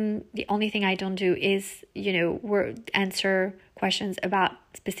 The only thing I don't do is, answer questions about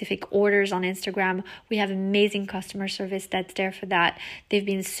specific orders on Instagram. We have amazing customer service that's there for that. They've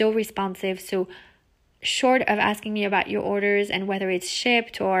been so responsive. So short of asking me about your orders and whether it's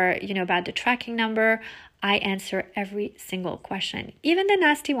shipped or, about the tracking number, I answer every single question, even the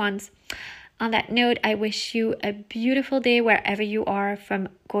nasty ones. On that note, I wish you a beautiful day wherever you are from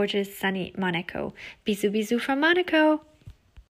gorgeous, sunny Monaco. Bisous, bisous from Monaco.